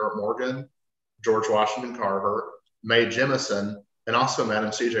of Garrett Morgan, George Washington Carver, Mae Jemison, and also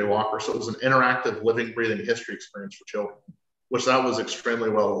Madam C.J. Walker. So it was an interactive, living, breathing history experience for children, which that was extremely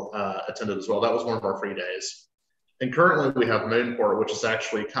well attended as well. That was one of our free days. And currently we have Moonport, which is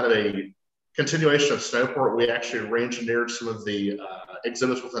actually kind of a continuation of Snowport. We actually re-engineered some of the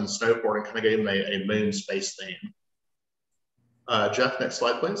exhibits within Snowport and kind of gave them a moon space theme. Jeff, next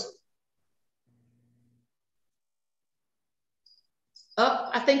slide, please. Oh,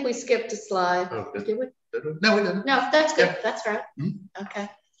 I think we skipped a slide. Oh, did we? No, we didn't. No, that's good. Yeah. That's right. Mm-hmm. Okay.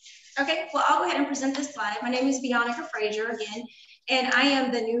 Okay, well, I'll go ahead and present this slide. My name is Bionica Frazier again, and I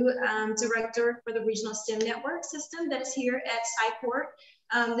am the new director for the Regional STEM Network System that is here at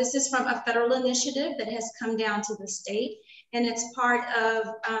Skyport. This is from a federal initiative that has come down to the state, and it's part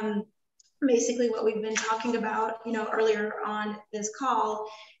of basically what we've been talking about, earlier on this call,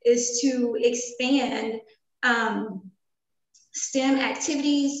 is to expand STEM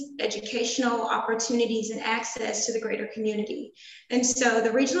activities, educational opportunities, and access to the greater community. And so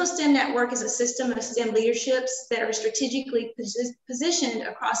the Regional STEM Network is a system of STEM leaderships that are strategically positioned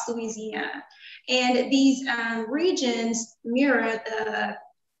across Louisiana. And these regions mirror the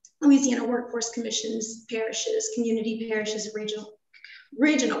Louisiana Workforce Commission's parishes, community parishes,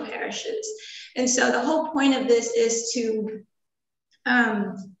 regional parishes. And so the whole point of this is to,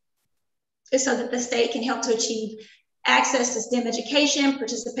 is so that the state can help to achieve access to STEM education,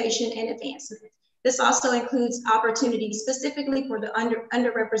 participation, and advancement. This also includes opportunities specifically for the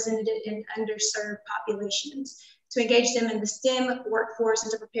underrepresented and underserved populations to engage them in the STEM workforce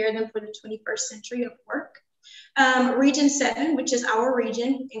and to prepare them for the 21st century of work. Region 7, which is our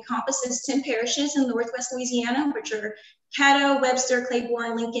region, encompasses 10 parishes in Northwest Louisiana, which are Caddo, Webster,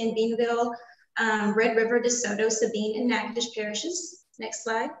 Claiborne, Lincoln, Beanville, Red River, DeSoto, Sabine, and Natchitoches parishes. Next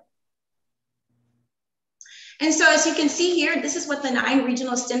slide. And so as you can see here, this is what the 9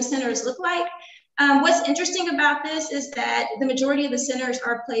 regional STEM centers look like. What's interesting about this is that the majority of the centers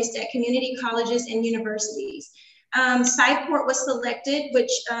are placed at community colleges and universities. Skyport was selected,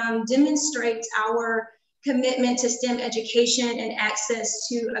 which demonstrates our commitment to STEM education and access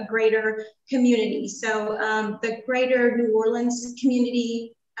to a greater community. So the Greater New Orleans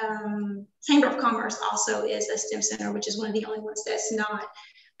Community Chamber of Commerce also is a STEM center, which is one of the only ones that's not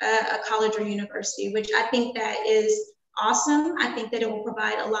a college or university, which I think that is awesome. I think that it will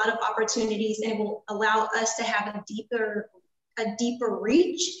provide a lot of opportunities and it will allow us to have a deeper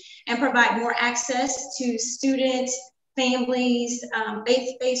reach and provide more access to students, families,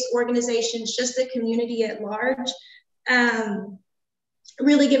 faith-based organizations, just the community at large,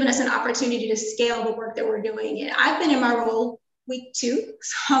 really giving us an opportunity to scale the work that we're doing. And I've been in my role week 2,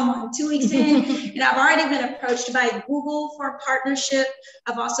 so I'm on 2 weeks in, and I've already been approached by Google for a partnership.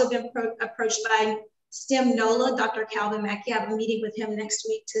 I've also been approached by STEM NOLA, Dr. Calvin Mackey. I have a meeting with him next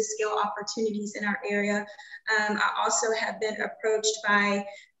week to scale opportunities in our area. I also have been approached by,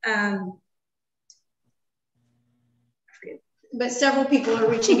 but several people are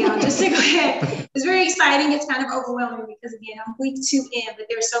reaching out just to go ahead. It's very exciting. It's kind of overwhelming because again, I'm week 2 in, but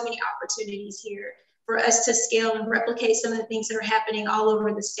there's so many opportunities here for us to scale and replicate some of the things that are happening all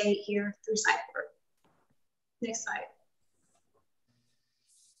over the state here through Skyport. Next slide.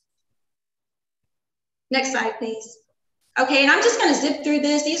 Next slide, please. Okay, and I'm just gonna zip through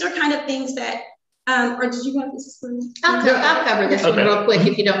this. These are kind of things that, or did you want this one? I'll cover this one real quick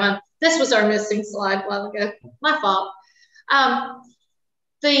if you don't mind. This was our missing slide a while ago, my fault.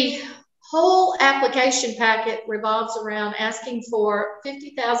 The whole application packet revolves around asking for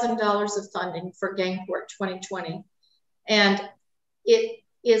 $50,000 of funding for Gameport 2020. And it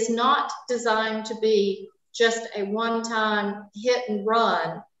is not designed to be just a one-time hit and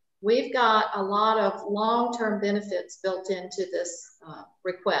run. We've got a lot of long-term benefits built into this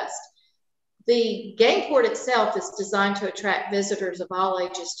request. The Gameport itself is designed to attract visitors of all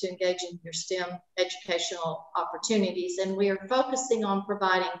ages to engage in your STEM educational opportunities. And we are focusing on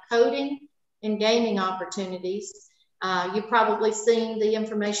providing coding and gaming opportunities. You've probably seen the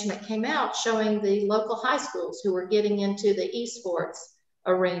information that came out showing the local high schools who are getting into the esports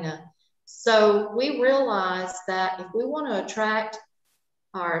arena. So we realized that if we want to attract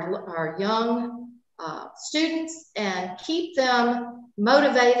our young students and keep them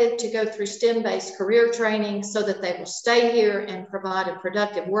motivated to go through STEM-based career training so that they will stay here and provide a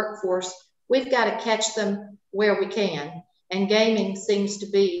productive workforce, we've got to catch them where we can. And gaming seems to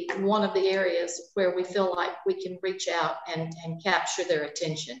be one of the areas where we feel like we can reach out and capture their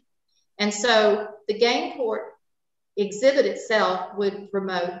attention. And so the Gameport exhibit itself would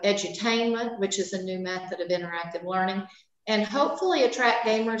promote edutainment, which is a new method of interactive learning, and hopefully attract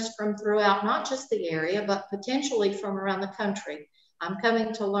gamers from throughout not just the area, but potentially from around the country. I'm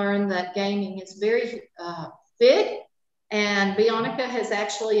coming to learn that gaming is very big, and Bionica has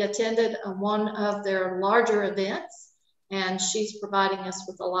actually attended one of their larger events, and she's providing us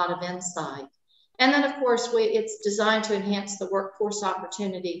with a lot of insight. And then of course, it's designed to enhance the workforce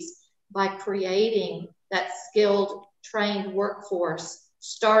opportunities by creating that skilled, trained workforce,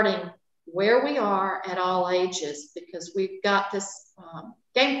 starting where we are at all ages, because we've got this,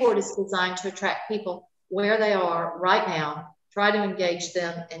 Gameport is designed to attract people where they are right now, try to engage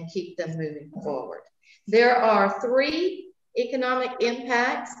them and keep them moving forward. There are 3 economic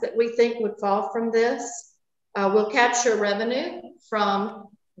impacts that we think would fall from this. We'll capture revenue from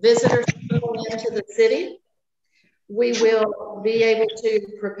visitors coming into the city. We will be able to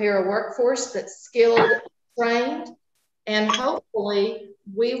prepare a workforce that's skilled, trained, and hopefully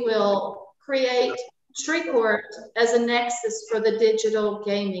we will create Shreveport as a nexus for the digital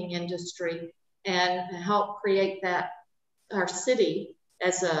gaming industry and help create that, our city,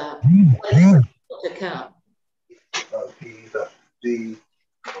 as a place for people to come.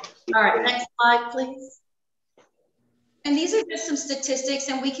 All right, next slide, please. And these are just some statistics,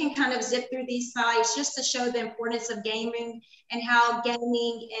 and we can kind of zip through these slides just to show the importance of gaming and how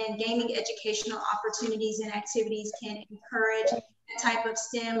gaming and gaming educational opportunities and activities can encourage a type of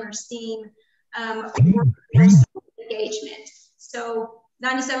STEM or STEAM engagement. So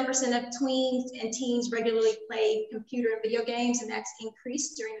 97% of tweens and teens regularly play computer and video games, and that's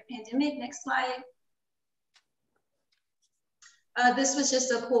increased during the pandemic. Next slide. This was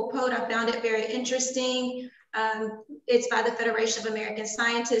just a cool quote. I found it very interesting. It's by the Federation of American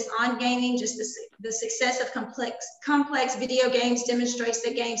Scientists on gaming. Just the success of complex video games demonstrates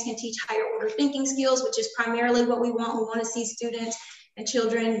that games can teach higher order thinking skills, which is primarily what we want. We want to see students and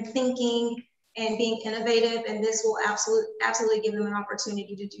children thinking and being innovative, and this will absolutely give them an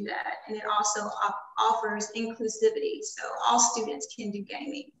opportunity to do that. And it also offers inclusivity, so all students can do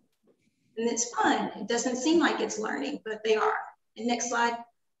gaming. And it's fun. It doesn't seem like it's learning, but they are. And next slide.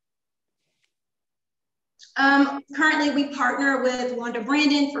 Currently, we partner with Wanda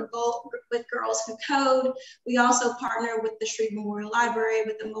Brandon with Girls Who Code. We also partner with the Shreve Memorial Library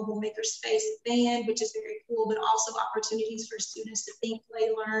with the Mobile Makerspace Band, which is very cool, but also opportunities for students to think,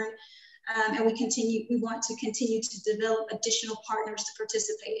 play, learn. And we want to continue to develop additional partners to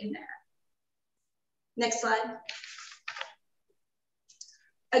participate in there. Next slide.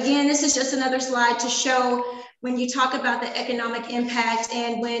 Again, this is just another slide to show when you talk about the economic impact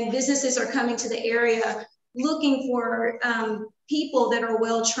and when businesses are coming to the area looking for people that are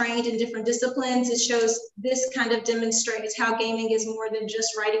well-trained in different disciplines. It shows, this kind of demonstrates how gaming is more than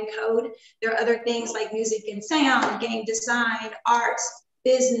just writing code. There are other things like music and sound, game design, arts,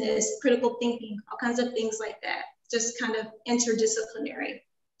 business, critical thinking, all kinds of things like that. Just kind of interdisciplinary.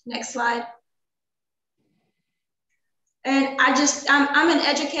 Next slide. And I'm an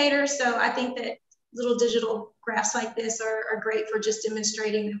educator, so I think that little digital graphs like this are great for just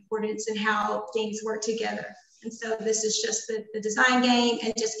demonstrating the importance and how things work together. And so this is just the design game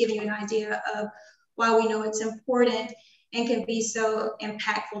and just giving you an idea of why we know it's important and can be so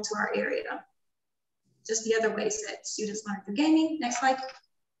impactful to our area. Just the other ways that students learn through gaming. Next slide.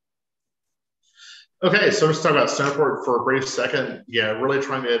 Okay, so let's talk about Stoneport for a brief second. Yeah, really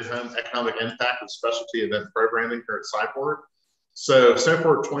trying to hit home economic impact with specialty event programming here at SciPort. So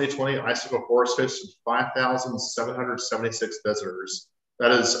Stoneport 2020 Icicle Forest hosted 5,776 visitors.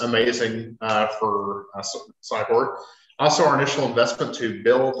 That is amazing for SciPort. Also, our initial investment to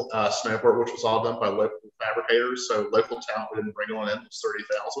build Stoneport, which was all done by local fabricators, so local talent we didn't bring on in, was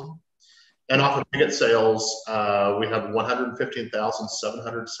 30,000. And off of ticket sales, we have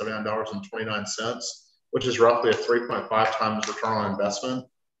 $115,779.29, which is roughly a 3.5 times return on investment.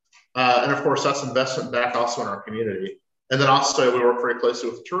 And of course, that's investment back also in our community. And then also, we work very closely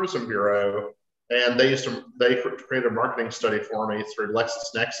with the Tourism Bureau, and they created a marketing study for me through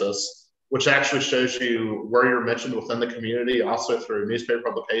LexisNexis, which actually shows you where you're mentioned within the community, also through newspaper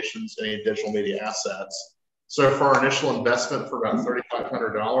publications and digital media assets. So for our initial investment for about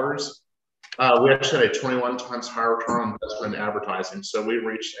 $3,500, We actually had a 21 times higher return on investment in advertising. So we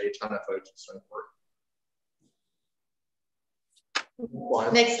reached a ton of folks in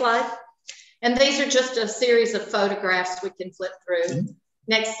Stonyport. Next slide. And these are just a series of photographs we can flip through. Mm-hmm.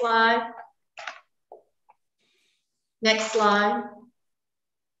 Next slide. Next slide.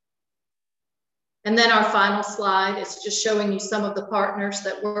 And then our final slide is just showing you some of the partners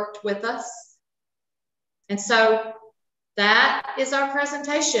that worked with us. And so that is our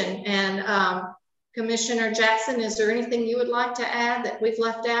presentation. And Commissioner Jackson, is there anything you would like to add that we've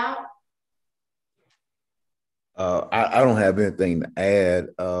left out? I don't have anything to add.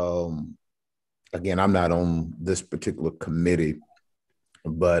 Again, I'm not on this particular committee,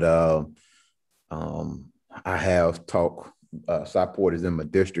 but I have talked, Southport is in my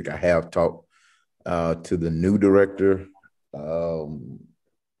district. I have talked to the new director. In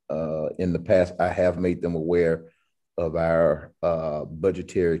the past, I have made them aware of our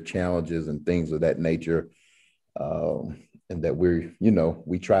budgetary challenges and things of that nature, and that we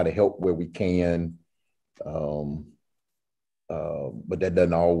try to help where we can, but that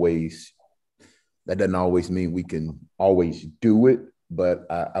doesn't always mean we can always do it. But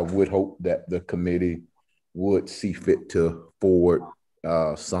I would hope that the committee would see fit to forward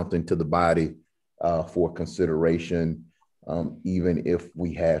something to the body for consideration, even if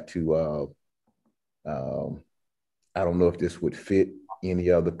we had to, I don't know if this would fit any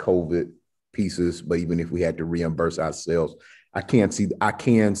other COVID pieces, but even if we had to reimburse ourselves, I can see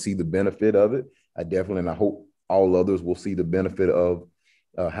the benefit of it. I definitely, and I hope all others will see the benefit of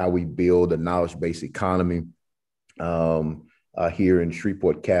how we build a knowledge-based economy here in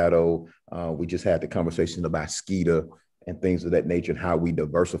Shreveport-Caddo. We just had the conversation about SCEDA and things of that nature, and how we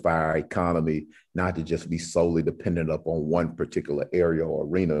diversify our economy, not to just be solely dependent upon one particular area or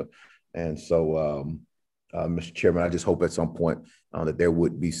arena. And so, Mr. Chairman, I just hope at some point that there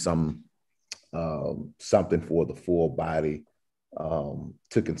would be something for the full body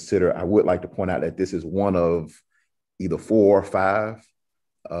to consider. I would like to point out that this is one of either 4 or 5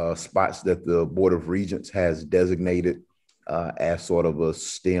 spots that the Board of Regents has designated as sort of a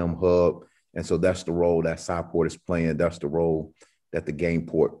STEM hub. And so that's the role that Southport is playing. That's the role that the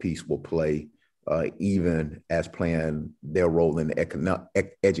Gameport piece will play, even as playing their role in the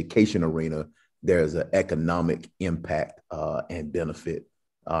education arena. There's an economic impact and benefit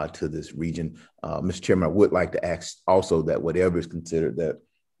to this region. Mr. Chairman, I would like to ask also that whatever is considered, that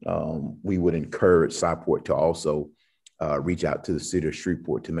we would encourage Southport to also reach out to the city of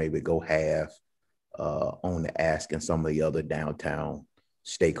Shreveport to maybe go half on the ask, and some of the other downtown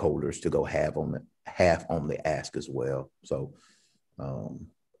stakeholders to go half on the ask as well. So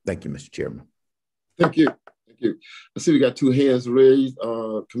thank you, Mr. Chairman. Thank you. Thank you. I see we got 2 hands raised.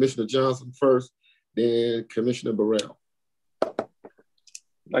 Commissioner Johnson first, then Commissioner Burrell. I'd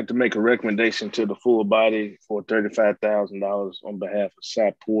like to make a recommendation to the full body for $35,000 on behalf of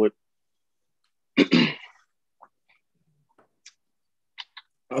Southport.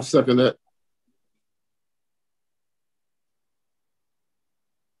 I'll second that.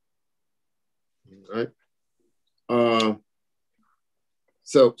 All right.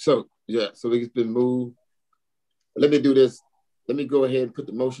 So it's been moved. Let me do this. Let me go ahead and put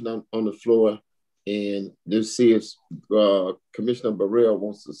the motion on the floor, and just see if Commissioner Burrell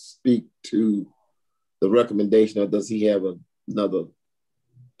wants to speak to the recommendation, or does he have another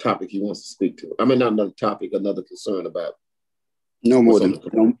topic he wants to speak to? I mean, not another topic, another concern about. No more than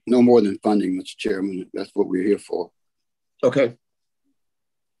funding, Mr. Chairman. That's what we're here for. Okay.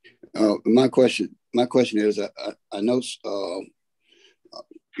 My question is, I know,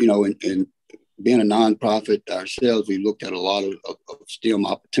 in being a nonprofit ourselves, we looked at a lot of STEM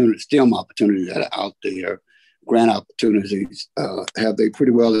opportunities that are out there, grant opportunities. Have they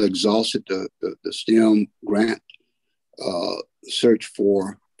pretty well exhausted the STEM grant search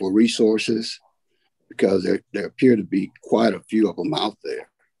for resources? Because there appear to be quite a few of them out there.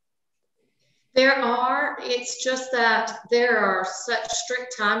 There are. It's just that there are such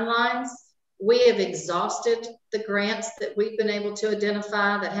strict timelines. We have exhausted the grants that we've been able to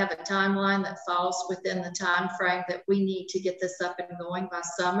identify that have a timeline that falls within the time frame that we need to get this up and going by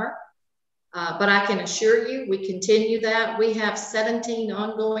summer. But I can assure you, we continue that. We have 17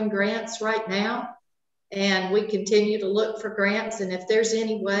 ongoing grants right now, and we continue to look for grants. And if there's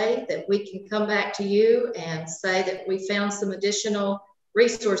any way that we can come back to you and say that we found some additional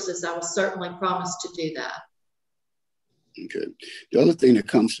resources, I will certainly promise to do that. Okay. The other thing that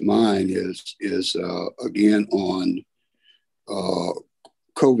comes to mind is again on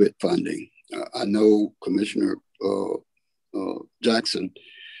COVID funding. I know Commissioner Jackson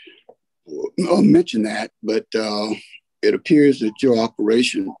mentioned that, but it appears that your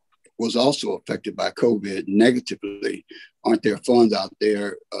operation was also affected by COVID negatively. Aren't there funds out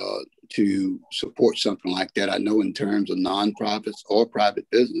there to support something like that? I know in terms of nonprofits or private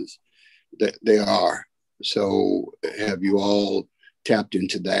business that they are. So have you all tapped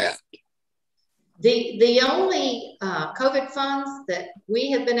into that? The only COVID funds that we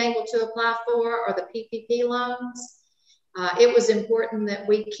have been able to apply for are the PPP loans. It was important that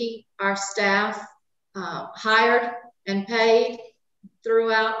we keep our staff hired and paid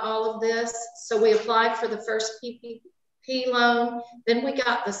throughout all of this. So we applied for the first PPP loan. Then we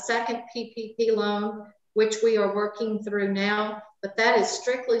got the second PPP loan, which we are working through now, but that is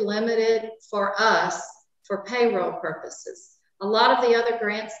strictly limited for us for payroll purposes. A lot of the other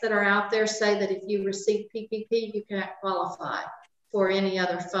grants that are out there say that if you receive PPP, you can't qualify for any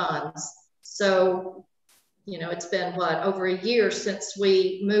other funds. So, you know, it's been what, over a year since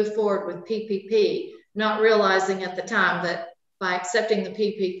we moved forward with PPP, not realizing at the time that by accepting the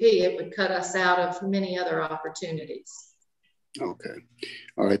PPP, it would cut us out of many other opportunities. Okay.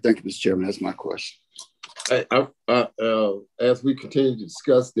 All right. Thank you, Mr. Chairman. That's my question. As we continue to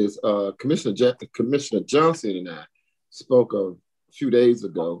discuss this, Commissioner Johnson and I spoke a few days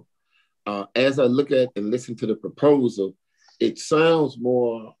ago. As I look at and listen to the proposal, it sounds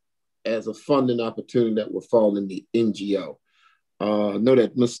more as a funding opportunity that will fall in the NGO. I know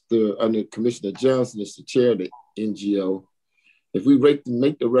that Commissioner Johnson is the chair of the NGO. If we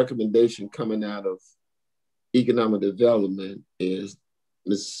make the recommendation coming out of economic development, is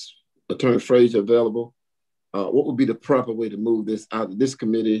Ms. Attorney Frazier available? What would be the proper way to move this out of this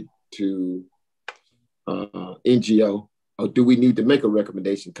committee to NGO? Or do we need to make a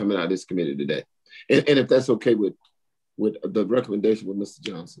recommendation coming out of this committee today? And if that's okay with the recommendation with Mr.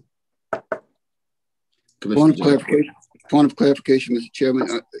 Johnson. Point of clarification, Mr. Chairman,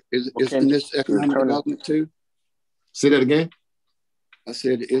 isn't this economic development too? Say that again? I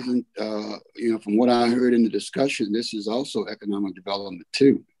said, isn't, you know, from what I heard in the discussion, this is also economic development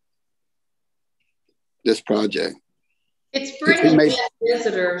too, this project. It's bringing in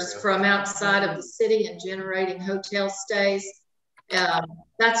visitors from outside of the city and generating hotel stays.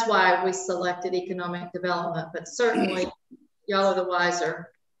 That's why we selected economic development, but certainly y'all are the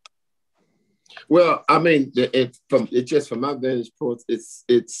wiser. Well, I mean, just from my vantage point,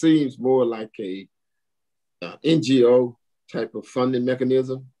 it seems more like a NGO type of funding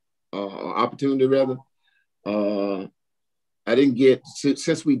mechanism, opportunity rather. I didn't get,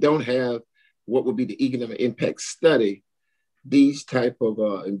 since we don't have what would be the economic impact study, these type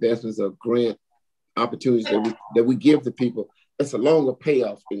of investments or grant opportunities that we give to people, it's a longer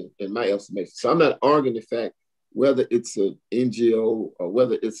payoff in my estimation. So I'm not arguing the fact whether it's an NGO or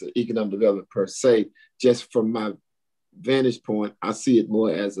whether it's an economic development per se. Just from my vantage point, I see it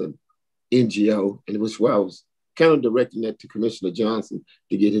more as an NGO, and which why I was kind of directing that to Commissioner Johnson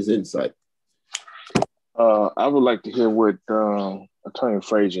to get his insight. I would like to hear what Attorney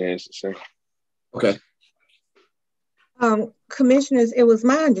Frazier has to say. Okay. Commissioners, it was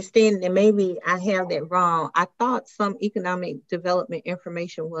my understanding, and maybe I have that wrong. I thought some economic development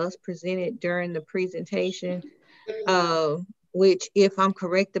information was presented during the presentation, which, if I'm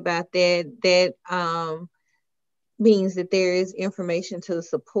correct about that, that means that there is information to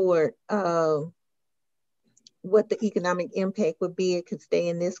support what the economic impact would be. It could stay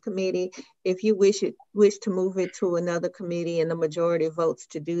in this committee. If you wish to move it to another committee and the majority votes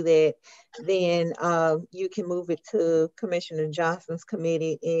to do that, then you can move it to Commissioner Johnson's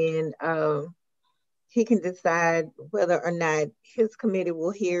committee, and he can decide whether or not his committee will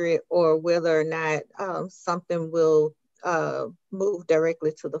hear it or whether or not something will move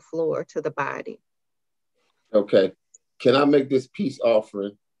directly to the floor, to the body. Okay. Can I make this peace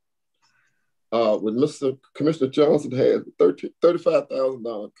offering? When Mr. Commissioner Johnson had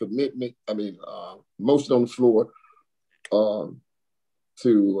 $35,000 commitment, motion on the floor for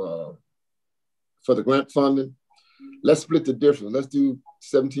the grant funding, let's split the difference. Let's do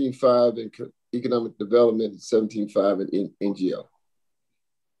 17.5 in economic development and 17.5 in NGO.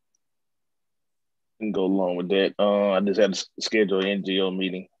 And go along with that. I just had to schedule an NGO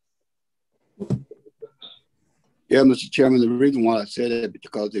meeting. Yeah, Mr. Chairman, the reason why I said it is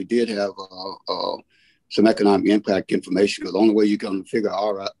because they did have some economic impact information, because the only way you can figure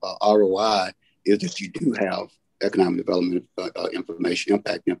ROI is if you do have economic development information,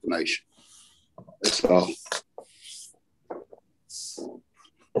 impact information. That's all.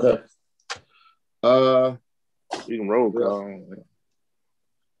 Okay. You can roll call.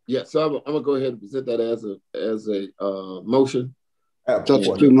 Yeah, so I'm gonna go ahead and present that as a motion.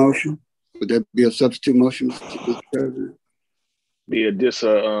 Substitute motion. Would that be a substitute motion, Mr. President? Be a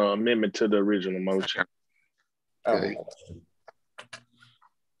amendment to the original motion. Okay.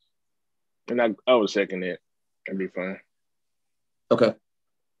 And I would second that. That'd be fine. Okay.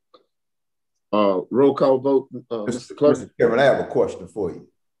 Roll call vote, Mr. Clerk. Mr. Chairman, I have a question for you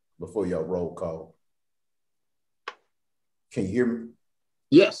before y'all roll call. Can you hear me?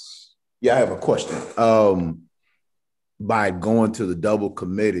 Yes. Yeah, I have a question. By going to the double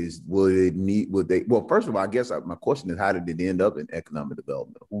committees, well, first of all, I guess my question is, how did it end up in economic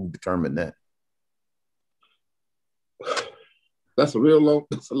development? Who determined that? That's a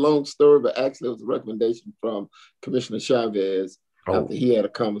long story, but actually it was a recommendation from Commissioner Chavez after he had a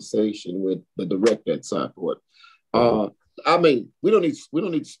conversation with the director at Cyport. I mean, we don't need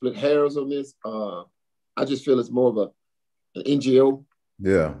to split hairs on this. I just feel it's more of an NGO.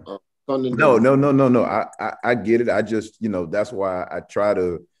 Yeah. Funding. No. I get it. I just, that's why I try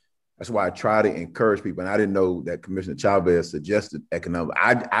to encourage people. And I didn't know that Commissioner Chavez suggested economic.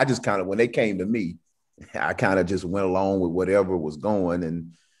 I just kind of, when they came to me, I kind of just went along with whatever was going.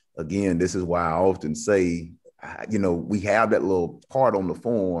 And again, this is why I often say, we have that little part on the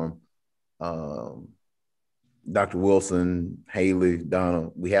form. Dr. Wilson, Haley, Donna,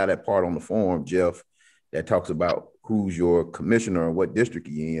 we have that part on the form, Jeff, that talks about who's your commissioner and what district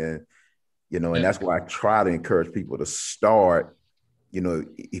you're in, and that's why I try to encourage people to start,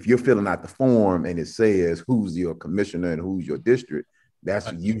 if you're filling out the form and it says who's your commissioner and who's your district,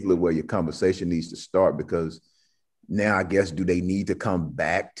 that's usually where your conversation needs to start, because now I guess, do they need to come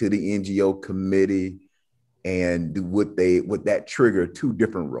back to the NGO committee, and would that trigger two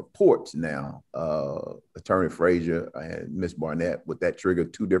different reports now? Attorney Frazier and Ms. Barnett, would that trigger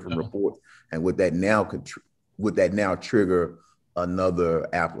two different reports? And would that now trigger another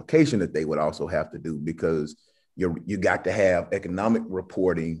application that they would also have to do? Because you got to have economic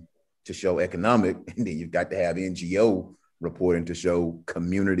reporting to show economic, and then you've got to have NGO reporting to show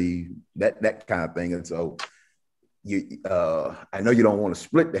community, that kind of thing. And so I know you don't want to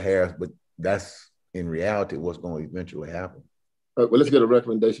split the hairs, but that's in reality what's going to eventually happen. All right, well, let's get a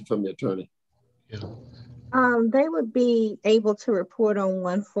recommendation from the attorney. They would be able to report on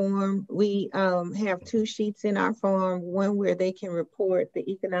one form. We have two sheets in our form, one where they can report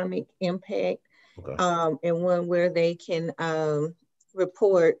the economic impact, and one where they can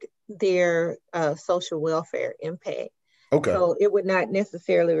report their social welfare impact. Okay. So it would not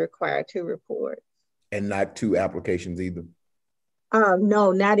necessarily require two reports. And not two applications either?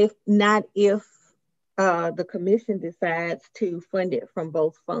 No, not if the commission decides to fund it from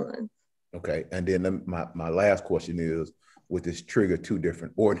both funds. Okay, and then my last question is, would this trigger two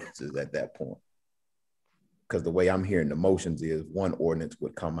different ordinances at that point? Because the way I'm hearing the motions is one ordinance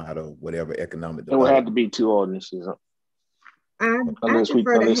would come out of whatever economic development. It would have to be two ordinances. I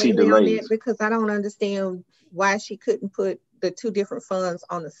defer to Haley on that, because I don't understand why she couldn't put the two different funds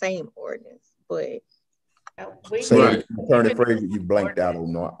on the same ordinance. But Attorney Frazier, you blanked out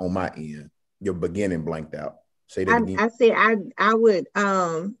on my end. Your beginning blanked out. Say that again. I said I would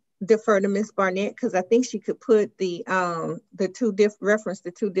defer to Ms. Barnett, because I think she could put the reference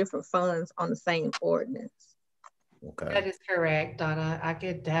to two different funds on the same ordinance. Okay. That is correct, Donna. I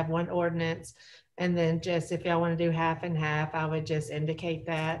could have one ordinance, and then just if y'all want to do half and half, I would just indicate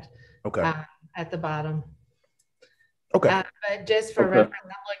that at the bottom. Okay. But just for reference,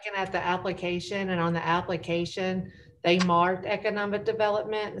 I'm looking at the application, and on the application, they marked economic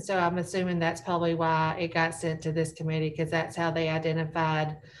development. So I'm assuming that's probably why it got sent to this committee, because that's how they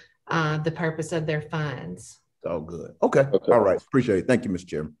identified the purpose of their funds. It's all good. Okay. All right. Appreciate it. Thank you, Mr.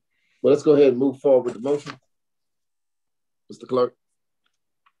 Chairman. Well, let's go ahead and move forward with the motion. Mr. Clerk.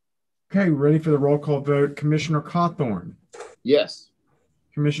 Okay, ready for the roll call vote. Commissioner Cawthorn. Yes.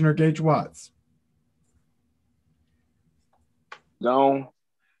 Commissioner Gage Watts. No.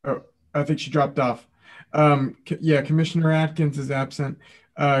 Oh, I think she dropped off. Yeah, Commissioner Atkins is absent.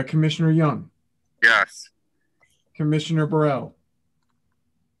 Commissioner Young. Yes. Commissioner Burrell.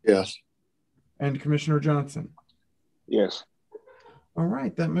 Yes. And Commissioner Johnson. Yes. All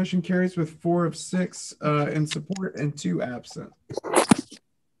right, that motion carries with 4 of 6 in support and 2 absent.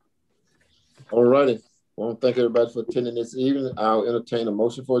 All righty. I want to thank everybody for attending this evening. I'll entertain a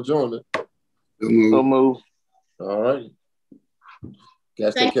motion for adjournment. So move. All righty.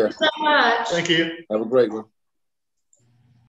 Guys, Thank take care. you so much. Thank you. Have a great one.